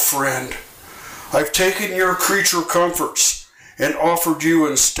call friend. I've taken your creature comforts and offered you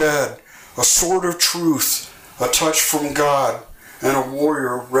instead a sword of truth, a touch from God, and a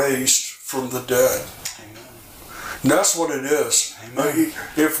warrior raised from the dead. Amen. And that's what it is. Amen.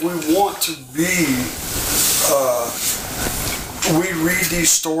 If we want to be we read these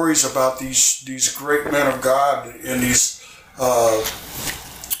stories about these great men of God and these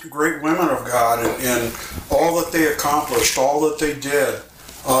great women of God and all that they accomplished, all that they did.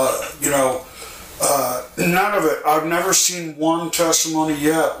 None of it. I've never seen one testimony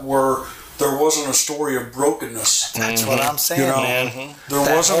yet where there wasn't a story of brokenness. That's what I'm saying, man. There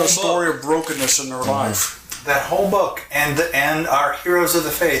That wasn't whole a story of brokenness in their life. That whole book and our heroes of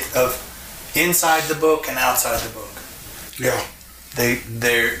the faith of inside the book and outside the book. Yeah. They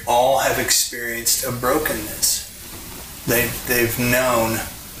all have experienced a brokenness. They've known.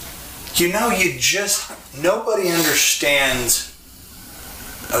 Nobody understands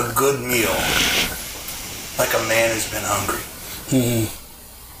a good meal like a man who's been hungry. Mm-hmm.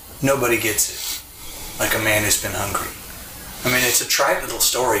 Nobody gets it like a man who's been hungry. I mean, it's a trite little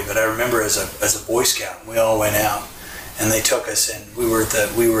story, but I remember as a Boy Scout, we all went out and they took us, and we were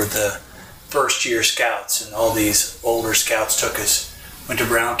the first year scouts, and all these older scouts took us, went to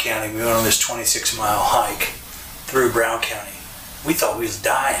Brown County. We went on this 26-mile hike through Brown County. We thought we was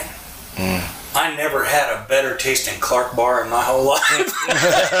dying. I never had a better tasting Clark bar in my whole life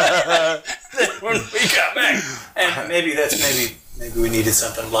than when we got back. And maybe we needed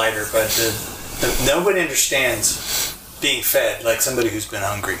something lighter, but nobody understands being fed like somebody who's been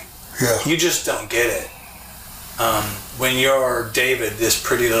hungry. Yeah. You just don't get it. When you're David, this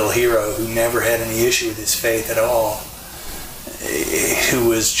pretty little hero who never had any issue with his faith at all, who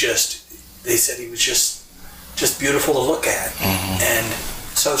was they said he was just beautiful to look at, and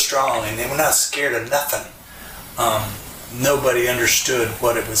so strong, and they were not scared of nothing. Nobody understood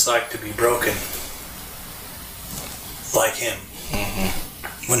what it was like to be broken like him.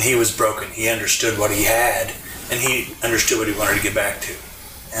 When he was broken, he understood what he had, and he understood what he wanted to get back to.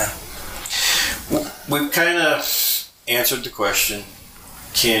 Yeah. We've kind of answered the question,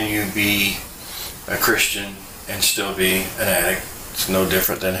 can you be a Christian and still be an addict? It's no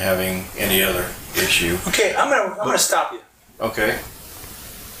different than having any other issue. Okay, I'm gonna stop you. Okay.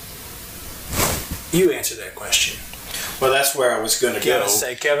 You answer that question. Well, that's where I was going to go.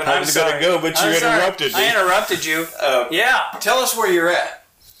 Say, Kevin, I was going to go, but you interrupted me. I interrupted you. Yeah. Tell us where you're at.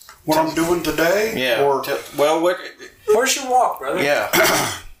 What I'm doing today? Yeah. Or, Where's your walk, brother? Yeah.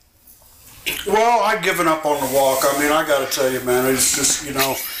 well, I've given up on the walk. I mean, I got to tell you, man, it's just,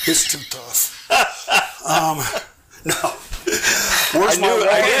 it's too tough. No. Where's my walk?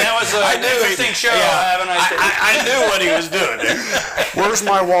 That was an interesting show. Yeah. Have a nice day. I knew what he was doing there. Where's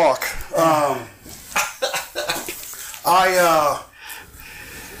my walk? I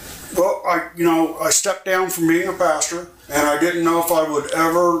stepped down from being a pastor, and I didn't know if I would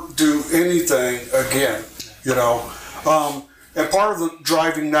ever do anything again, and part of the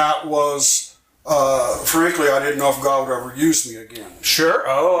driving that was, frankly, I didn't know if God would ever use me again. Sure.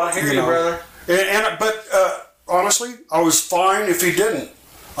 Oh, I hear you, brother. But honestly, I was fine if he didn't.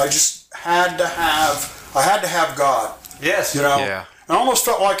 I just had to have God. Yes. Yeah. I almost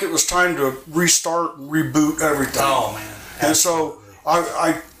felt like it was time to restart and reboot everything. Oh, man. And so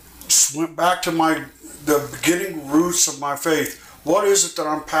I went back to the beginning roots of my faith. What is it that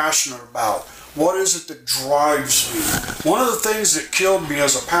I'm passionate about? What is it that drives me? One of the things that killed me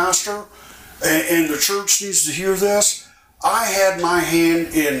as a pastor, and the church needs to hear this, I had my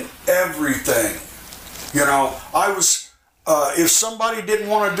hand in everything. I was, if somebody didn't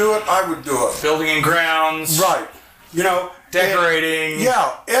want to do it, I would do it. Building and grounds. Right. Decorating.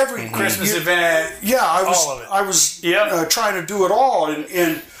 Every Christmas event. Yeah, all of it. I was trying to do it all,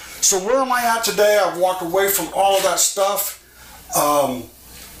 and so where am I at today? I've walked away from all of that stuff.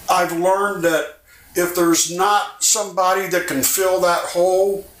 I've learned that if there's not somebody that can fill that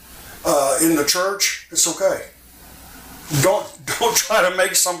hole in the church, it's okay. Don't try to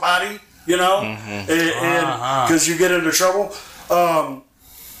make somebody, and because you get into trouble.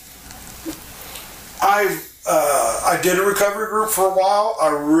 I did a recovery group for a while. I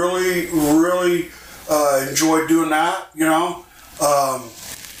really, really enjoyed doing that,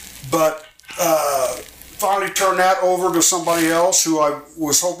 but finally turned that over to somebody else who I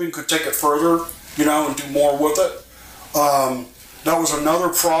was hoping could take it further, and do more with it. That was another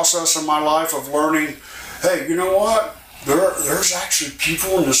process in my life of learning, hey, you know what? There's actually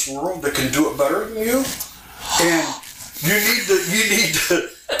people in this world that can do it better than you, and you need to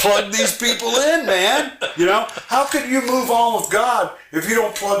plug these people in, man. How can you move on with God if you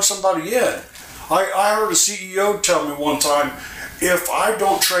don't plug somebody in? I heard a CEO tell me one time, if I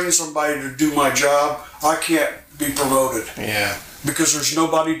don't train somebody to do my job, I can't be promoted. Yeah. Because there's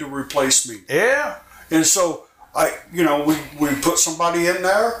nobody to replace me. Yeah. And so we put somebody in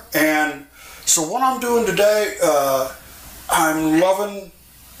there, and so what I'm doing today, I'm loving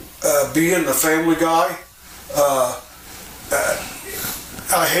being the family guy.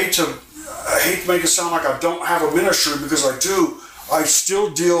 I hate to make it sound like I don't have a ministry, because I do. I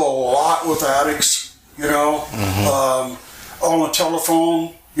still deal a lot with addicts, you know, on the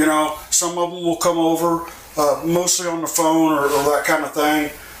telephone. You know, some of them will come over, mostly on the phone or that kind of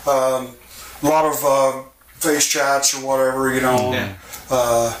thing. A lot of face chats or whatever, you know,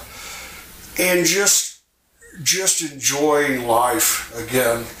 and just enjoying life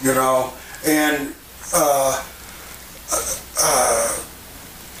again, you know, and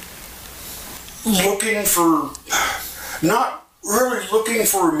not really looking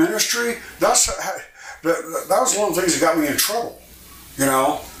for a ministry. That was one of the things that got me in trouble, you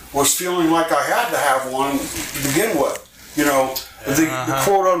know, was feeling like I had to have one to begin with, you know, the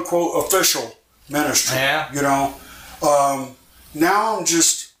quote unquote official ministry, you know. Now I'm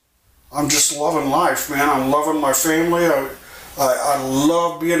just loving life, man. I'm loving my family. I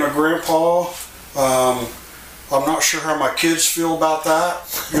love being a grandpa. I'm not sure how my kids feel about that,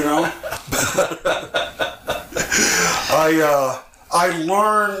 you know. I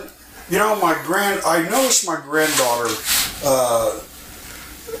learn, you know, I noticed my granddaughter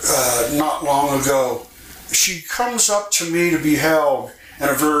not long ago. She comes up to me to be held in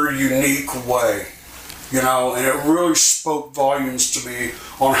a very unique way, you know, and it really spoke volumes to me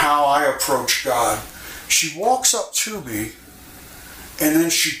on how I approach God. She walks up to me, and then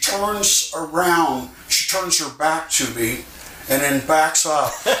she turns around, she turns her back to me, and then backs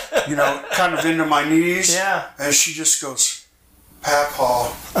up, you know, kind of into my knees. Yeah. And she just goes,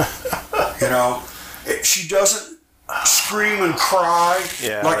 "Papa," you know. She doesn't scream and cry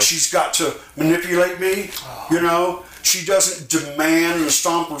like she's got to manipulate me, you know. She doesn't demand and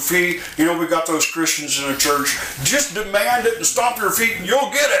stomp her feet. You know, we got those Christians in the church. Just demand it and stomp your feet and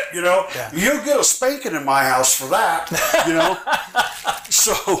you'll get it, you know. Yeah. You'll get a spanking in my house for that, you know.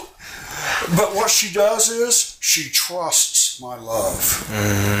 So, but what she does is she trusts my love.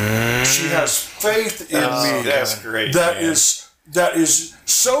 She has faith in me. That's great. That is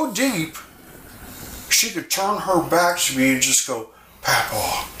so deep. She could turn her back to me and just go,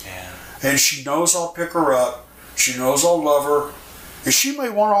 "Papa." Yeah. And she knows I'll pick her up. She knows I'll love her. And she may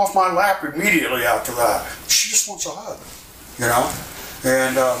want off my lap immediately after that. She just wants a hug, you know?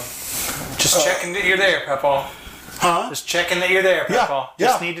 And just checking that you're there, Papa. Huh? Just checking that you're there, Papa.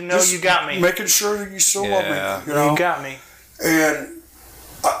 Just need to know you got me. Making sure that you still love me, you know? You got me. And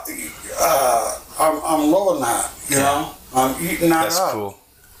I'm loving that, you know? I'm eating that up. That's cool.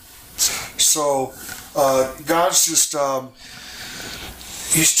 So God's just,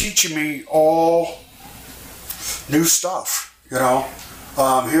 He's teaching me all new stuff, you know.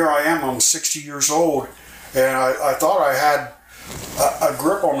 Here I am, I'm 60 years old, and I thought I had a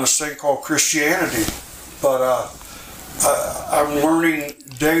grip on this thing called Christianity, but I'm learning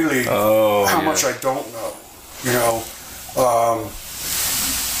daily how much I don't know, you know.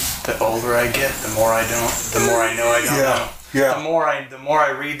 The older I get, the more I don't, the more I know I don't know. Yeah. The more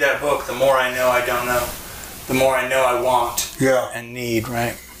I read that book, the more I know I don't know. The more I know I want and need,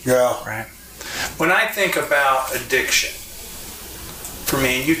 right? Yeah. Right. When I think about addiction, for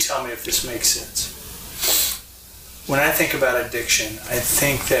me, and you tell me if this makes sense. When I think about addiction, I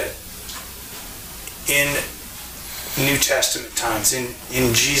think that in New Testament times, in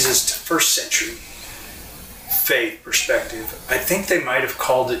Jesus' first century faith perspective, I think they might have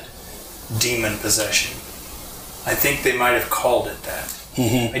called it demon possession. I think they might have called it that.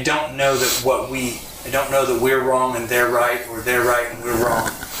 Mm-hmm. I don't know that we're wrong and they're right, or they're right and we're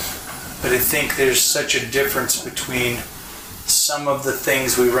wrong. But I think there's such a difference between some of the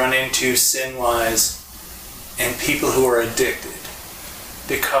things we run into sin-wise and people who are addicted.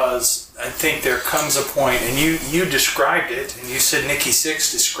 Because I think there comes a point, and you described it, and you said Nikki Sixx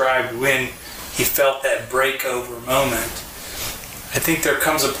described when he felt that breakover moment. I think there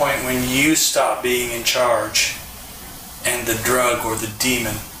comes a point when you stop being in charge and the drug or the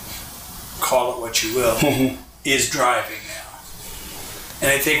demon, call it what you will, is driving now. And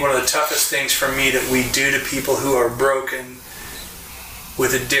I think one of the toughest things for me that we do to people who are broken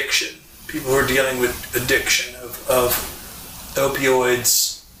with addiction, people who are dealing with addiction of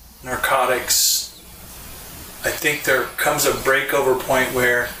opioids, narcotics, I think there comes a breakover point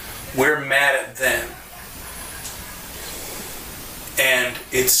where we're mad at them. And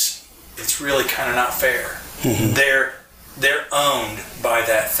it's really kind of not fair. Mm-hmm. They're owned by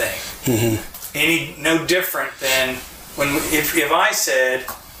that thing. Mm-hmm. No different than if I said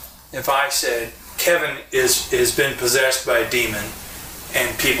Kevin has been possessed by a demon,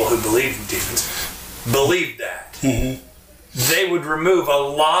 and people who believe in demons believe that, they would remove a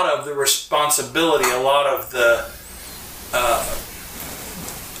lot of the responsibility, a lot of the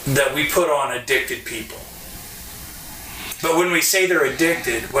that we put on addicted people. But when we say they're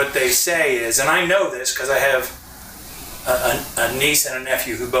addicted, what they say is, and I know this because I have a niece and a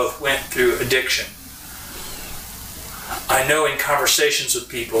nephew who both went through addiction. I know in conversations with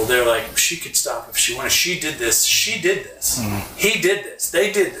people, they're like, she could stop if she wanted. She did this. She did this. Mm-hmm. He did this.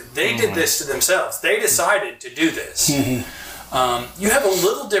 They did this to themselves. They decided to do this. Mm-hmm. You have a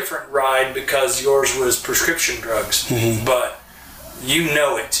little different ride because yours was prescription drugs, but you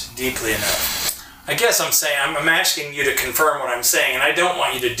know it deeply enough. I guess I'm saying, I'm asking you to confirm what I'm saying, and I don't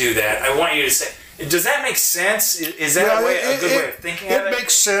want you to do that. I want you to say, does that make sense? Is that a good way of thinking of it? It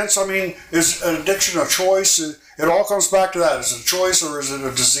makes sense. I mean, is an addiction a choice? It all comes back to that. Is it a choice or is it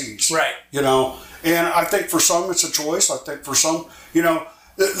a disease? Right. You know, and I think for some it's a choice. I think for some, you know,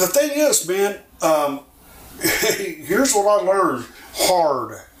 the thing is, man, here's what I learned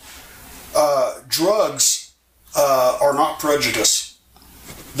hard. Drugs are not prejudice.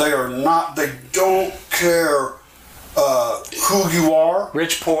 They are not, they don't care who you are.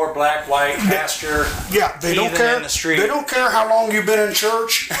 Rich, poor, black, white, pastor. Yeah, they don't care. In the street. They don't care how long you've been in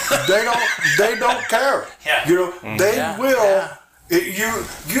church. They don't care. Yeah. You know, they will. Yeah.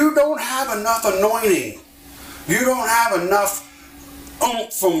 You don't have enough anointing. You don't have enough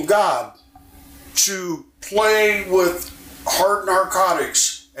oomph from God to play with hard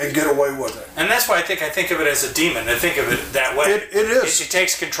narcotics and get away with it. And that's why I think of it as a demon. I think of it that way. It is. It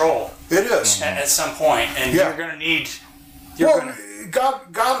takes control. It is. At some point, and you're going to need. God,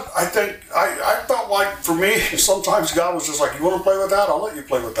 I think, I felt like for me, sometimes God was just like, you want to play with that? I'll let you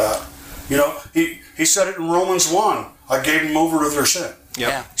play with that. You know, he said it in Romans 1. I gave them over to their sin.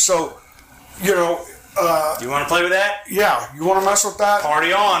 Yeah. So, you know. You want to play with that? Yeah. You want to mess with that?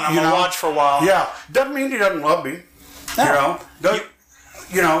 Party on. I'm going to watch for a while. Yeah. Doesn't mean he doesn't love me. No.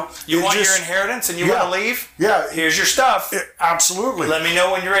 You know. You want your inheritance and you want to leave? Yeah. Here's your stuff. Absolutely. Let me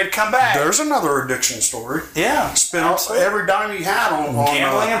know when you're ready to come back. There's another addiction story. Yeah. Spent every dime he had on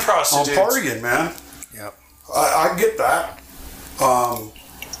gambling and prostitutes. On partying, man. Yep. I get that.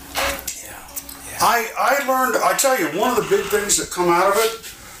 I learned, I tell you, one of the big things that come out of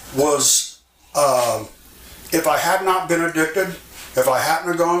it was if I had not been addicted, if I hadn't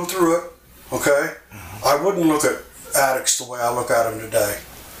have gone through it, okay, I wouldn't look at addicts the way I look at them today.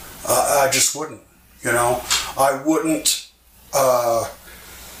 I just wouldn't, you know. I wouldn't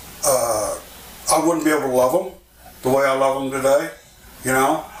be able to love them the way I love them today, you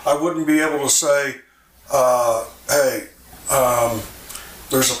know. I wouldn't be able to say, hey,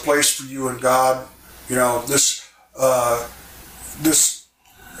 there's a place for you in God, you know.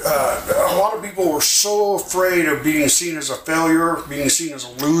 A lot of people were so afraid of being seen as a failure, being seen as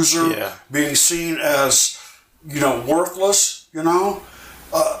a loser, being seen as, you know, worthless, you know.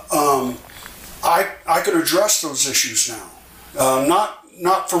 I could address those issues now.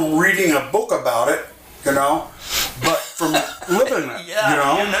 Not from reading a book about it, you know, but from living it. You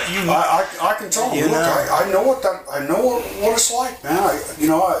know, I can tell them, look, I know what it's like, man.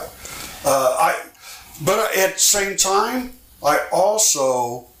 But at the same time, I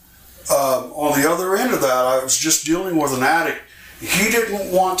also, on the other end of that, I was just dealing with an addict. He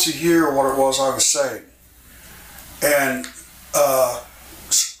didn't want to hear what it was I was saying. And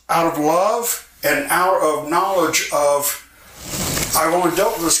out of love and out of knowledge of, I've only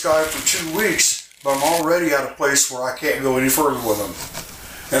dealt with this guy for 2 weeks, but I'm already at a place where I can't go any further with him.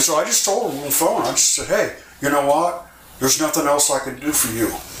 And so I just told him on the phone, I just said, hey, you know what? There's nothing else I can do for you.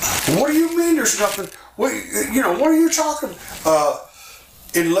 What do you mean there's nothing? What are you talking?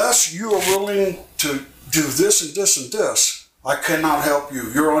 Unless you are willing to do this and this and this, I cannot help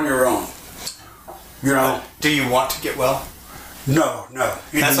you. You're on your own. You know. Do you want to get well? No.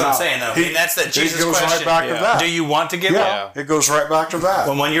 That's what I'm saying, though. That's the Jesus it goes question. Right back to that. Do you want to get well? It goes right back to that.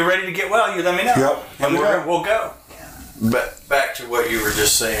 Well, when you're ready to get well, you let me know. Yep. And we'll go. But back to what you were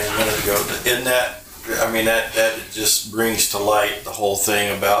just saying a minute ago, in that, I mean, that just brings to light the whole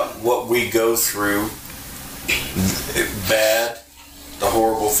thing about what we go through, bad, the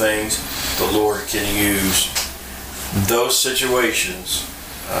horrible things, the Lord can use those situations,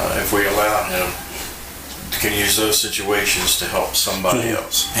 if we allow Him, can use those situations to help somebody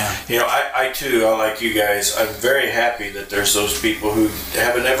else. Yeah. You know, I too, like you guys, I'm very happy that there's those people who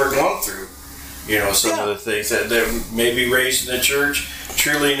haven't ever gone through, you know, some of the things that may be raised in the church,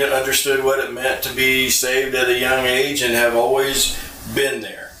 truly understood what it meant to be saved at a young age and have always been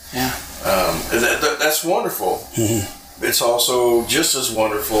there. Yeah. That's wonderful. Mm-hmm. It's also just as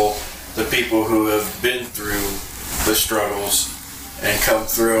wonderful the people who have been through the struggles and come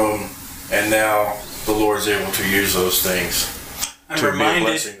through them, and now the Lord's able to use those things to be a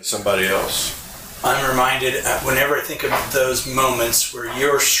blessing to somebody else. I'm reminded whenever I think of those moments where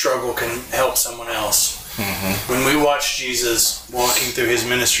your struggle can help someone else. When we watch Jesus walking through his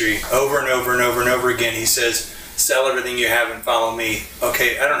ministry over and over and over and over again, he says, sell everything you have and follow me.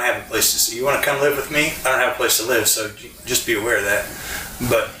 Okay, I don't have a place to see. You want to come live with me? I don't have a place to live, so just be aware of that.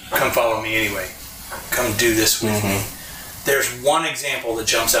 But come follow me anyway. Come do this with me. There's one example that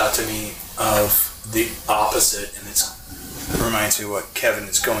jumps out to me of the opposite, and it reminds me of what Kevin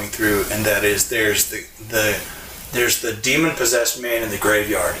is going through, and that is there's the demon-possessed man in the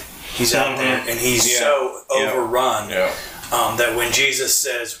graveyard. He's out there, and he's so overrun that when Jesus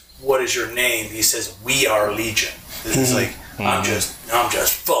says, "What is your name?" he says, "We are Legion." It's like I'm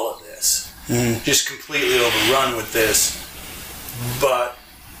just full of this, just completely overrun with this. But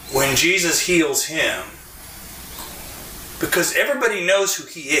when Jesus heals him, because everybody knows who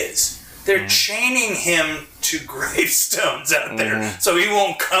he is, they're chaining him to gravestones out there so he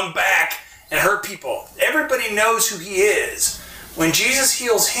won't come back and hurt people. Everybody knows who he is. When Jesus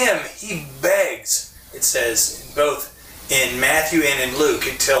heals him, he begs. It says both in Matthew and in Luke,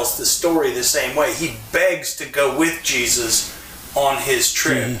 it tells the story the same way. He begs to go with Jesus on his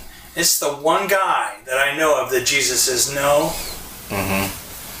trip. It's the one guy that I know of that Jesus says, no,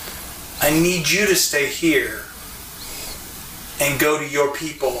 I need you to stay here and go to your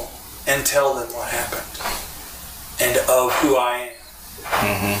people and tell them what happened and of who I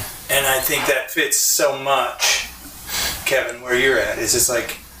am. And I think that fits so much, Kevin, where you're at. It's just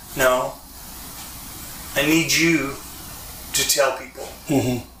like, no, I need you to tell people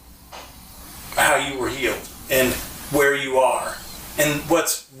how you were healed and where you are and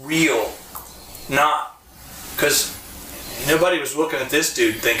what's real, not because nobody was looking at this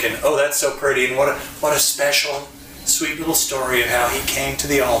dude thinking, oh, that's so pretty and what a special, sweet little story of how he came to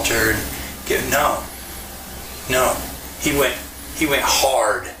the altar and no, he went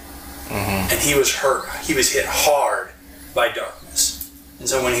hard, and he was hurt. He was hit hard by darkness, and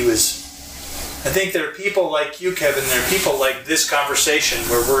so when he was. I think there are people like you, Kevin, there are people like this conversation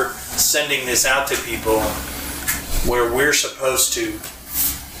where we're sending this out to people where you're supposed to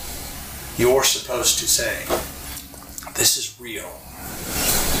say, this is real.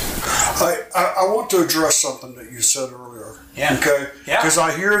 I want to address something that you said earlier. Yeah. Okay? Yeah. Because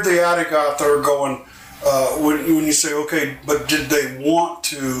I hear the addict out there going, when you say, okay, but did they want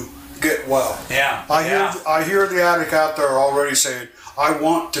to get well? Yeah. I hear the addict out there already saying, I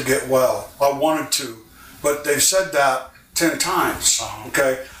want to get well. I wanted to. But they've said that 10 times.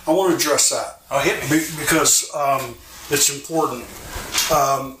 Okay? I want to address that. Oh, hit me. Because it's important.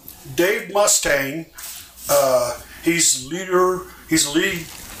 Dave Mustaine, he's lead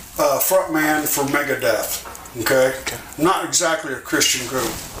frontman for Megadeth. Okay? Not exactly a Christian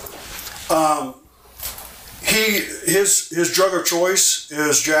group. His drug of choice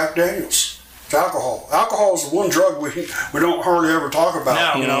is Jack Daniels. It's alcohol. Alcohol is the one drug we don't hardly ever talk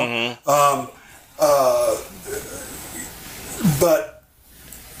about. No. You know, but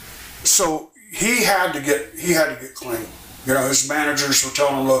so he had to get clean. You know, his managers were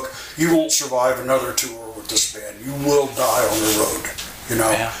telling him, "Look, you won't survive another tour with this band. You will die on the road." You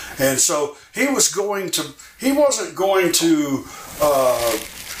know, and so he wasn't going to.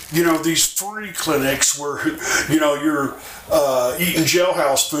 These free clinics where, you're eating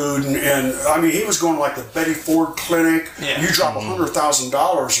jailhouse food. And I mean, he was going to like the Betty Ford clinic. Yeah. You drop $100,000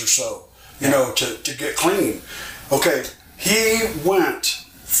 or so, to get clean. Okay. He went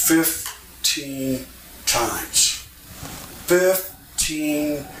 15 times.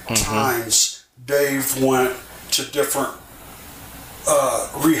 15 times Dave went to different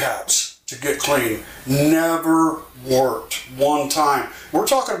rehabs to get clean. Never worked one time. We're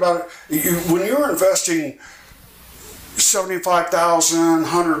talking about it. When you're investing $75,000,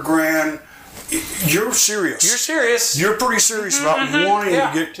 $100,000, you're serious. You're serious. You're pretty serious about wanting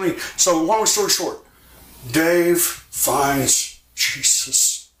to get clean. So, long story short, Dave finds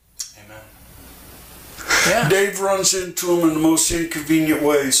Jesus. Amen. Yeah. Dave runs into him in the most inconvenient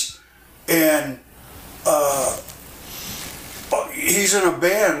ways, and he's in a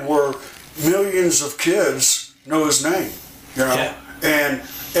band where millions of kids know his name, and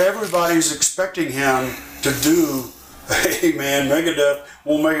everybody's expecting him to do, hey man, Megadeth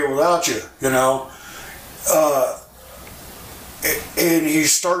won't make it without you, and he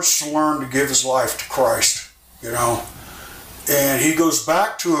starts to learn to give his life to Christ, and he goes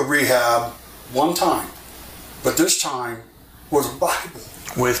back to a rehab one time, but this time with a Bible.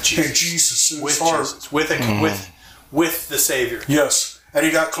 With Jesus. And Jesus in his heart. Jesus. With the Savior. Yes. And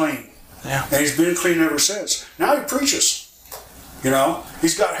he got clean. Yeah. And he's been clean ever since. Now he preaches.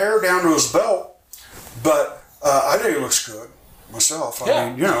 He's got hair down to his belt, but I think it looks good myself.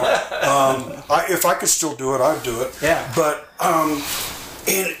 I mean, if I could still do it, I'd do it. Yeah. But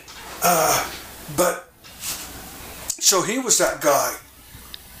So he was that guy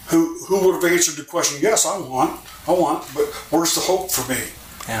who would have answered the question, yes, I want, but where's the hope for me?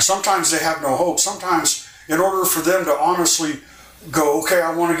 Yeah. Sometimes they have no hope. Sometimes in order for them to honestly go, okay,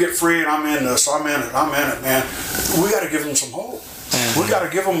 I want to get free and I'm in this, I'm in it, man, we got to give them some hope. We got to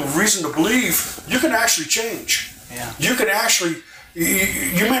give them a reason to believe you can actually change. Yeah. You can actually,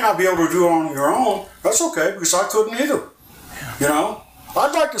 you may not be able to do it on your own. That's okay, because I couldn't either. Yeah. You know?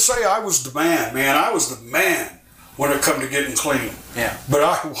 I'd like to say I was the man. I was the man when it come to getting clean. Yeah. But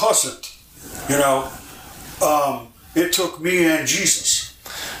I wasn't. You know? It took me and Jesus.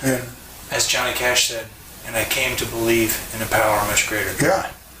 And As Johnny Cash said, and I came to believe in a power much greater than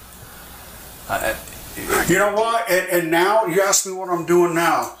yeah. mine. You know what? And now, you ask me what I'm doing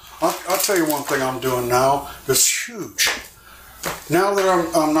now. I'll tell you one thing I'm doing now that's huge. Now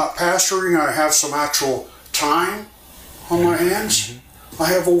that I'm not pastoring, I have some actual time on my hands. I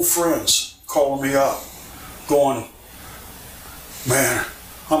have old friends calling me up, going, man,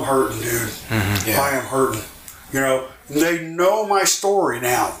 I'm hurting, dude. Yeah. I am hurting. You know, they know my story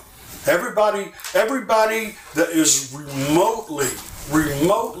now. Everybody that is remotely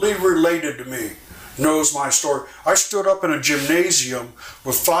related to me knows my story. I stood up in a gymnasium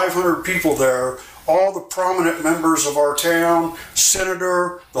with 500 people there, all the prominent members of our town,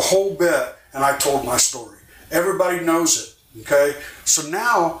 senator, the whole bit, and I told my story. Everybody knows it, okay? So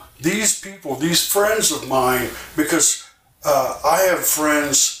now, these people, these friends of mine, because I have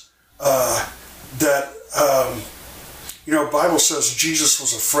friends that, you know, Bible says Jesus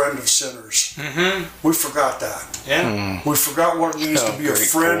was a friend of sinners. We forgot that. Yeah. We forgot what it means to be a Great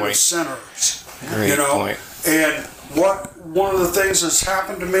friend point. of sinners. Great You know, point. and one of the things that's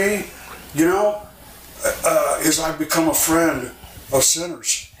happened to me, you know, is I've become a friend of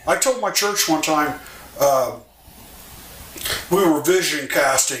sinners. I told my church one time, we were vision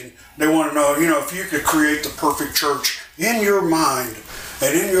casting. They want to know, you know, if you could create the perfect church in your mind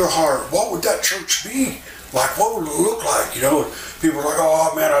and in your heart, what would that church be? Like, what would it look like? You know, people are like,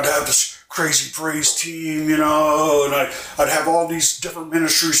 oh man, I'd have this crazy praise team, you know, and I'd have all these different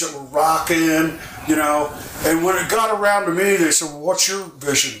ministries that were rocking, you know. And when it got around to me, they said, well, what's your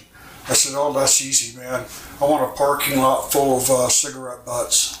vision? I said, oh, that's easy, man. I want a parking lot full of cigarette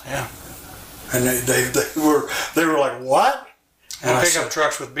butts. Yeah. And they were like, what? And I pickup said,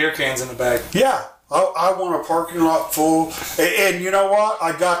 trucks with beer cans in the back. yeah, I want a parking lot full. And you know what?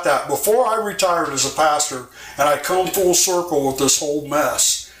 I got that. Before I retired as a pastor, and I come full circle with this whole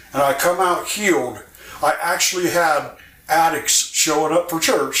mess, and I come out healed, I actually had addicts showing up for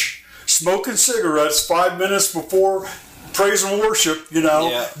church, smoking cigarettes 5 minutes before praise and worship, you know,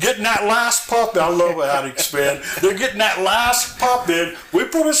 Yeah. getting that last puff. I love addicts, man. They're getting that last puff in. We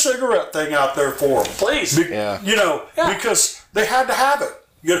put a cigarette thing out there for them. Please. Yeah. You know, Yeah. because they had to have it,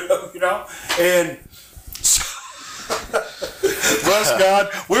 you know, and so, bless God,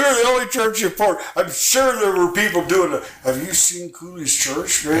 we were the only church in Port. I'm sure there were people doing it. Have you seen Cooley's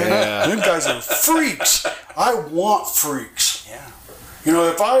church, man? Yeah. Them guys are freaks. I want freaks. Yeah. You know,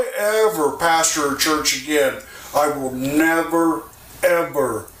 if I ever pastor a church again, I will never,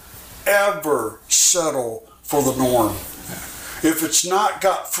 ever, ever settle for the norm. If it's not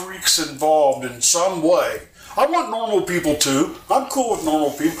got freaks involved in some way, I want normal people too. I'm cool with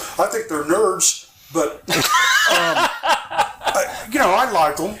normal people. I think they're nerds, but you know, I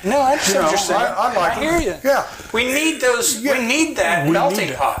like them. No, I understand what you're saying. I like I them. hear you. Yeah. We need those. Yeah. We need that We melting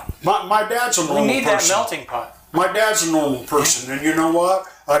need it. pot. My dad's a normal We need person. that melting pot. My dad's a normal person, and you know what?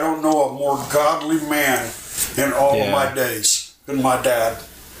 I don't know a more godly man in all of my days than my dad.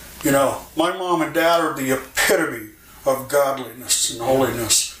 You know, my mom and dad are the epitome of godliness and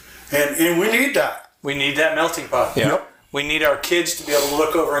holiness, and we need that. We need that melting pot. Yeah. Yep. We need our kids to be able to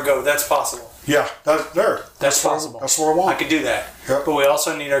look over and go, "That's possible. Yeah, that's possible. That's what I want. I could do that." Yep. But we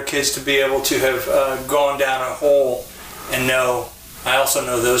also need our kids to be able to have gone down a hole and know. I also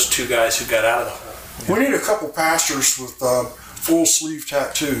know those two guys who got out of the hole. We need a couple pastors with full sleeve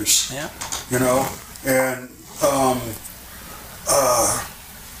tattoos. Yeah. You know, and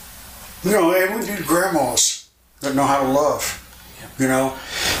you know, and we need grandmas that know how to love. You know,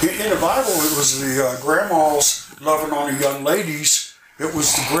 in the Bible, it was the grandmas loving on the young ladies. It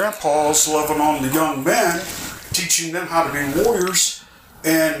was the grandpas loving on the young men, teaching them how to be warriors,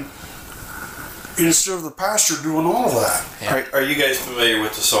 and instead of the pastor doing all of that. Yeah. Are you guys familiar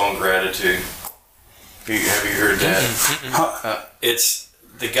with the song Gratitude? Have you heard that? It's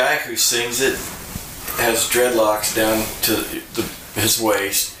the guy who sings it has dreadlocks down to his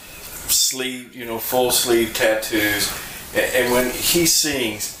waist, sleeve, you know, full sleeve tattoos, and when he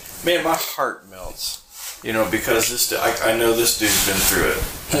sings, man, my heart melts, you know, because I know this dude's been through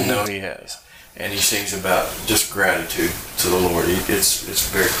it. I know he has. and he sings about just gratitude to the Lord. It's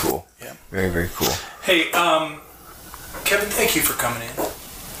very cool. Yeah. Very, very cool. Hey, Kevin, thank you for coming in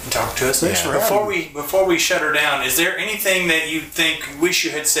and talking to us. Thanks for having Before we shut her down, is there anything that you wish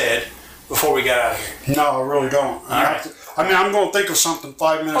you had said before we got out of here? No, I really don't. right. I'm going to think of something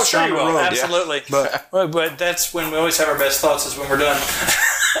 5 minutes Sure down you the will. road. Absolutely. But that's when we always have our best thoughts is when we're done.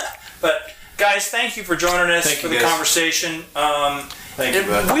 But guys, thank you for joining us Thank for you, the guys. conversation. Thank you,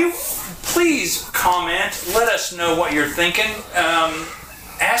 bud. Please comment. Let us know what you're thinking.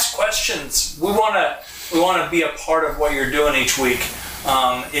 Ask questions. We want to be a part of what you're doing each week.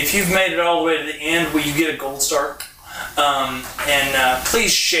 If you've made it all the way to the end, will you get a gold star? And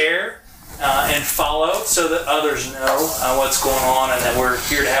please share and follow so that others know what's going on and that we're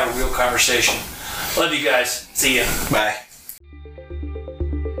here to have a real conversation. Love you guys. See ya. Bye.